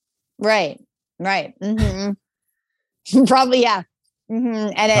little. Right. Probably, yeah.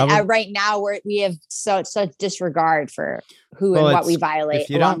 And right now we have such disregard for who and what we violate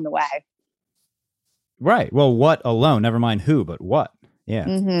along the way. Right. Well, what alone? Never mind who, but what?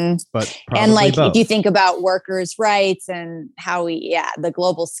 Yeah. But and like both. if you think about workers' rights and how the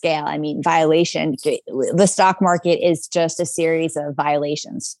global scale. I mean, violation. The stock market is just a series of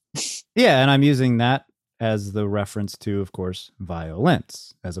violations. Yeah, and I'm using that as the reference to, of course,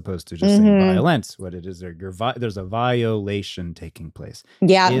 violence, as opposed to just saying violence. What it is, there's a violation taking place.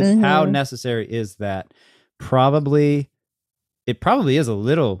 Yeah. How necessary is that? It probably is a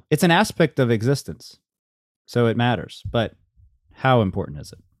little. It's an aspect of existence, so it matters. But how important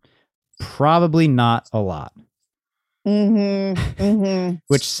is it? Probably not a lot.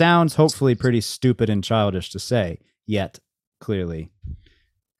 Which sounds hopefully pretty stupid and childish to say, yet clearly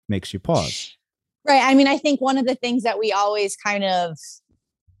makes you pause. Right. I mean, I think one of the things that we always kind of...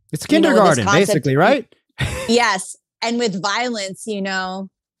 It's kindergarten, basically, right? Yes. And with violence,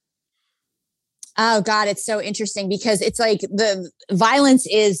 oh God, it's so interesting because it's like the violence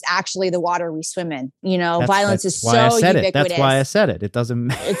is actually the water we swim in. Violence is so ubiquitous. That's why I said it. It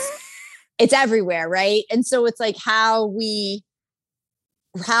doesn't. It's everywhere, right? And so it's like how we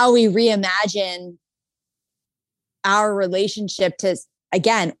reimagine our relationship to,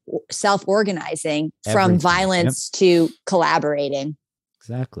 again, self-organizing from violence to collaborating.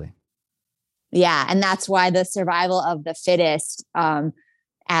 Exactly. Yeah, and that's why the survival of the fittest.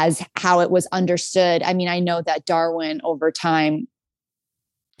 As how it was understood. I mean, I know that Darwin over time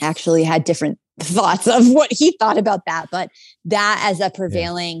actually had different thoughts of what he thought about that, but that as a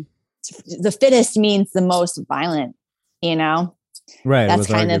prevailing, the fittest means the most violent, Right. That's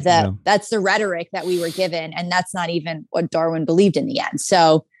kind of that's the rhetoric that we were given. And that's not even what Darwin believed in the end.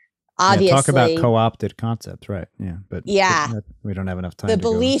 So obviously talk about co-opted concepts, right? Yeah. But we don't have enough time. The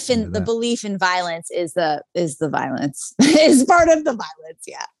belief in violence is the violence is part of the violence.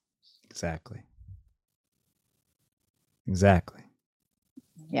 Yeah. Exactly.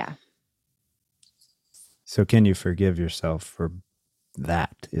 Yeah. So can you forgive yourself for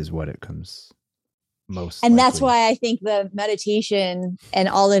that is what it comes most. And that's why I think the meditation and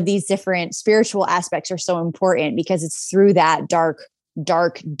all of these different spiritual aspects are so important, because it's through that dark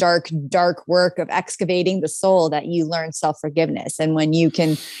work of excavating the soul that you learn self-forgiveness. And when you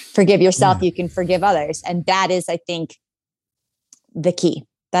can forgive yourself, you can forgive others. And that is, I think, the key.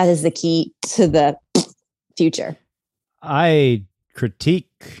 That is the key to the future. I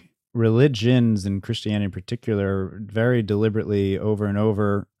critique religions and Christianity in particular very deliberately over and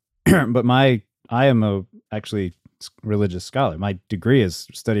over. But I am a actually religious scholar. My degree is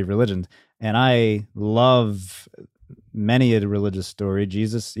study of religion, and I love many a religious story.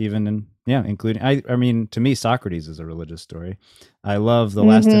 Jesus, even including I mean, to me, Socrates is a religious story. I love the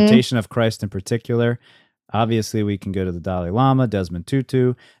Last Temptation of Christ in particular. Obviously, we can go to the Dalai Lama, Desmond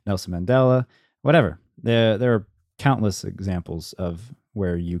Tutu, Nelson Mandela, whatever. There are countless examples of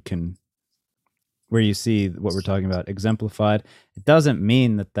where you see what we're talking about exemplified. It doesn't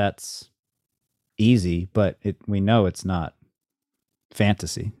mean that that's easy, but we know it's not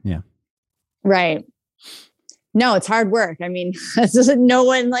fantasy. Right. No, it's hard work. I mean, no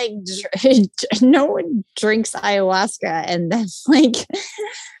one drinks ayahuasca and then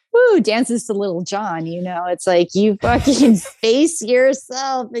dances to Little John. It's like you fucking face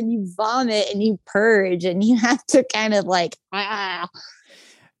yourself and you vomit and you purge and you have to kind of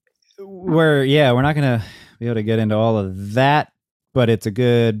We're not going to be able to get into all of that, but it's a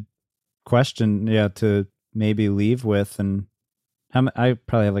good question, to maybe leave with. And I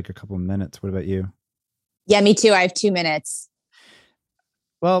probably have a couple of minutes. What about you? Yeah, me too. I have 2 minutes.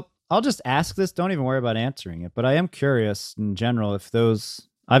 Well, I'll just ask this. Don't even worry about answering it. But I am curious in general if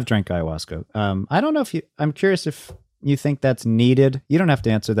I've drank ayahuasca. I don't know I'm curious if you think that's needed. You don't have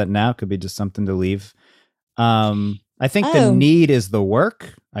to answer that now. It could be just something to leave. I think the need is the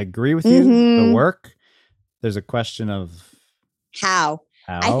work. I agree with you. The work. There's a question of how.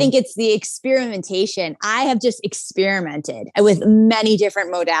 I think it's the experimentation. I have just experimented with many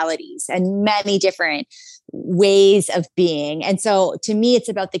different modalities and many different ways of being. And so to me, it's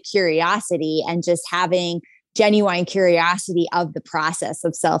about the curiosity and just having genuine curiosity of the process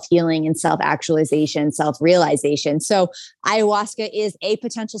of self-healing and self-actualization, self-realization. So ayahuasca is a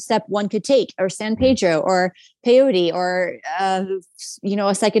potential step one could take, or San Pedro or peyote, or, a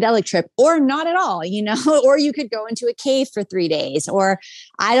psychedelic trip, or not at all, or you could go into a cave for 3 days, or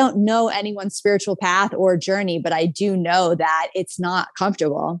I don't know anyone's spiritual path or journey, but I do know that it's not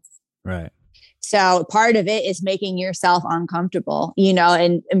comfortable. Right. So part of it is making yourself uncomfortable,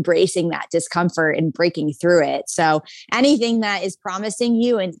 and embracing that discomfort and breaking through it. So anything that is promising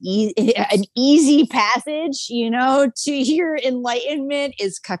you an easy passage, to your enlightenment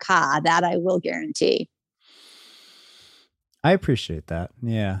is caca. That I will guarantee. I appreciate that.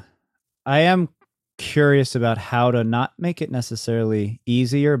 Yeah. I am curious about how to not make it necessarily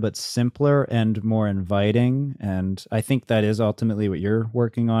easier, but simpler and more inviting. And I think that is ultimately what you're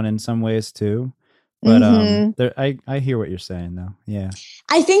working on in some ways too. But I hear what you're saying though. Yeah.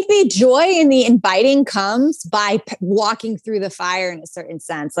 I think the joy and the inviting comes by walking through the fire in a certain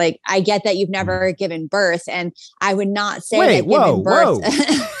sense. Like, I get that you've never given birth, and I would not say giving birth.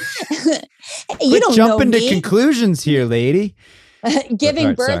 You don't jump into conclusions here, lady.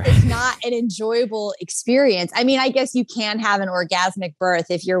 Giving birth is not an enjoyable experience. I mean, I guess you can have an orgasmic birth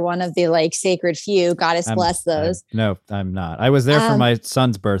if you're one of the sacred few. Goddess bless those. No, I'm not. I was there for my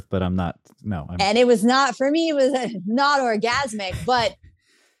son's birth, but I'm not. No. And it was not, for me, it was not orgasmic, but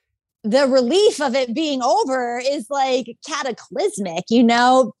the relief of it being over is cataclysmic.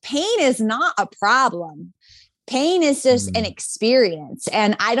 Pain is not a problem. Pain is just an experience.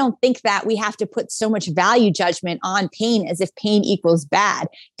 And I don't think that we have to put so much value judgment on pain as if pain equals bad.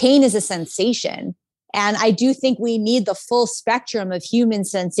 Pain is a sensation. And I do think we need the full spectrum of human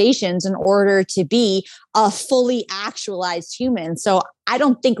sensations in order to be a fully actualized human. So I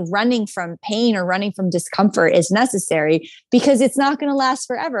don't think running from pain or running from discomfort is necessary, because it's not going to last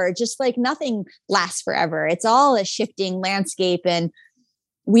forever. Just like nothing lasts forever. It's all a shifting landscape, and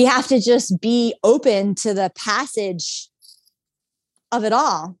we have to just be open to the passage of it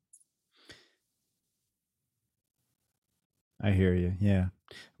all. I hear you. Yeah.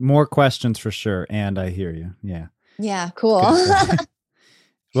 More questions for sure. And I hear you. Yeah. Yeah. Cool.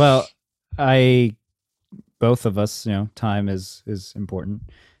 Well, both of us, time is important.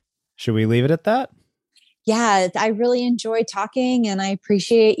 Should we leave it at that? Yeah, I really enjoyed talking, and I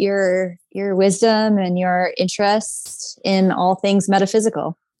appreciate your wisdom and your interest in all things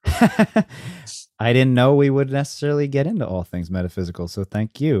metaphysical. I didn't know we would necessarily get into all things metaphysical, so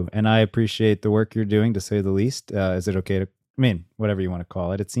thank you. And I appreciate the work you're doing, to say the least. Is it okay to, whatever you want to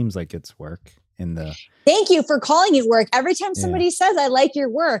call it? It seems like it's work in the... Thank you for calling it work. Every time somebody says, I like your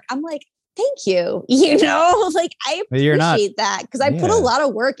work, I'm like, thank you. I appreciate that, because I put a lot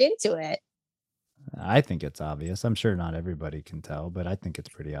of work into it. I think it's obvious. I'm sure not everybody can tell, but I think it's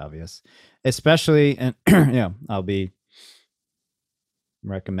pretty obvious. Especially, and I'll be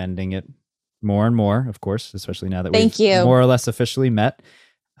recommending it more and more, of course, especially now that we've more or less officially met.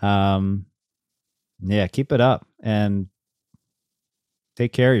 Keep it up and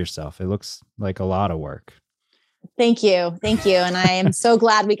take care of yourself. It looks like a lot of work. Thank you. And I am so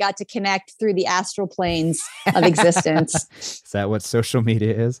glad we got to connect through the astral planes of existence. Is that what social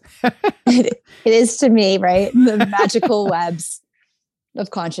media is? It is to me, right? The magical webs of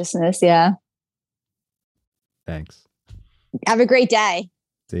consciousness. Yeah. Thanks. Have a great day.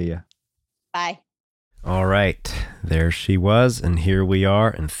 See ya. Bye. All right. There she was. And here we are.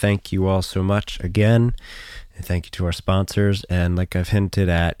 And thank you all so much again. And thank you to our sponsors. And like I've hinted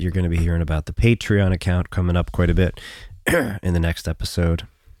at, you're going to be hearing about the Patreon account coming up quite a bit in the next episode.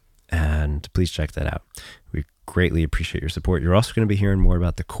 And please check that out. We greatly appreciate your support. You're also going to be hearing more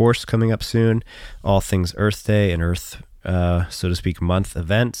about the course coming up soon. All things Earth Day and Earth, so to speak, month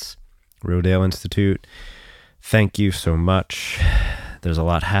events. Rodale Institute. Thank you so much. There's a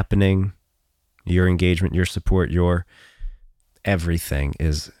lot happening. Your engagement, your support, your everything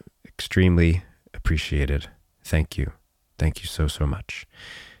is extremely appreciated. Thank you. Thank you so, so much.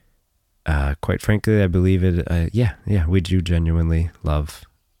 Quite frankly, I believe it. We do genuinely love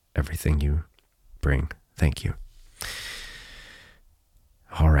everything you bring. Thank you.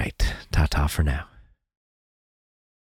 All right. Ta-ta for now.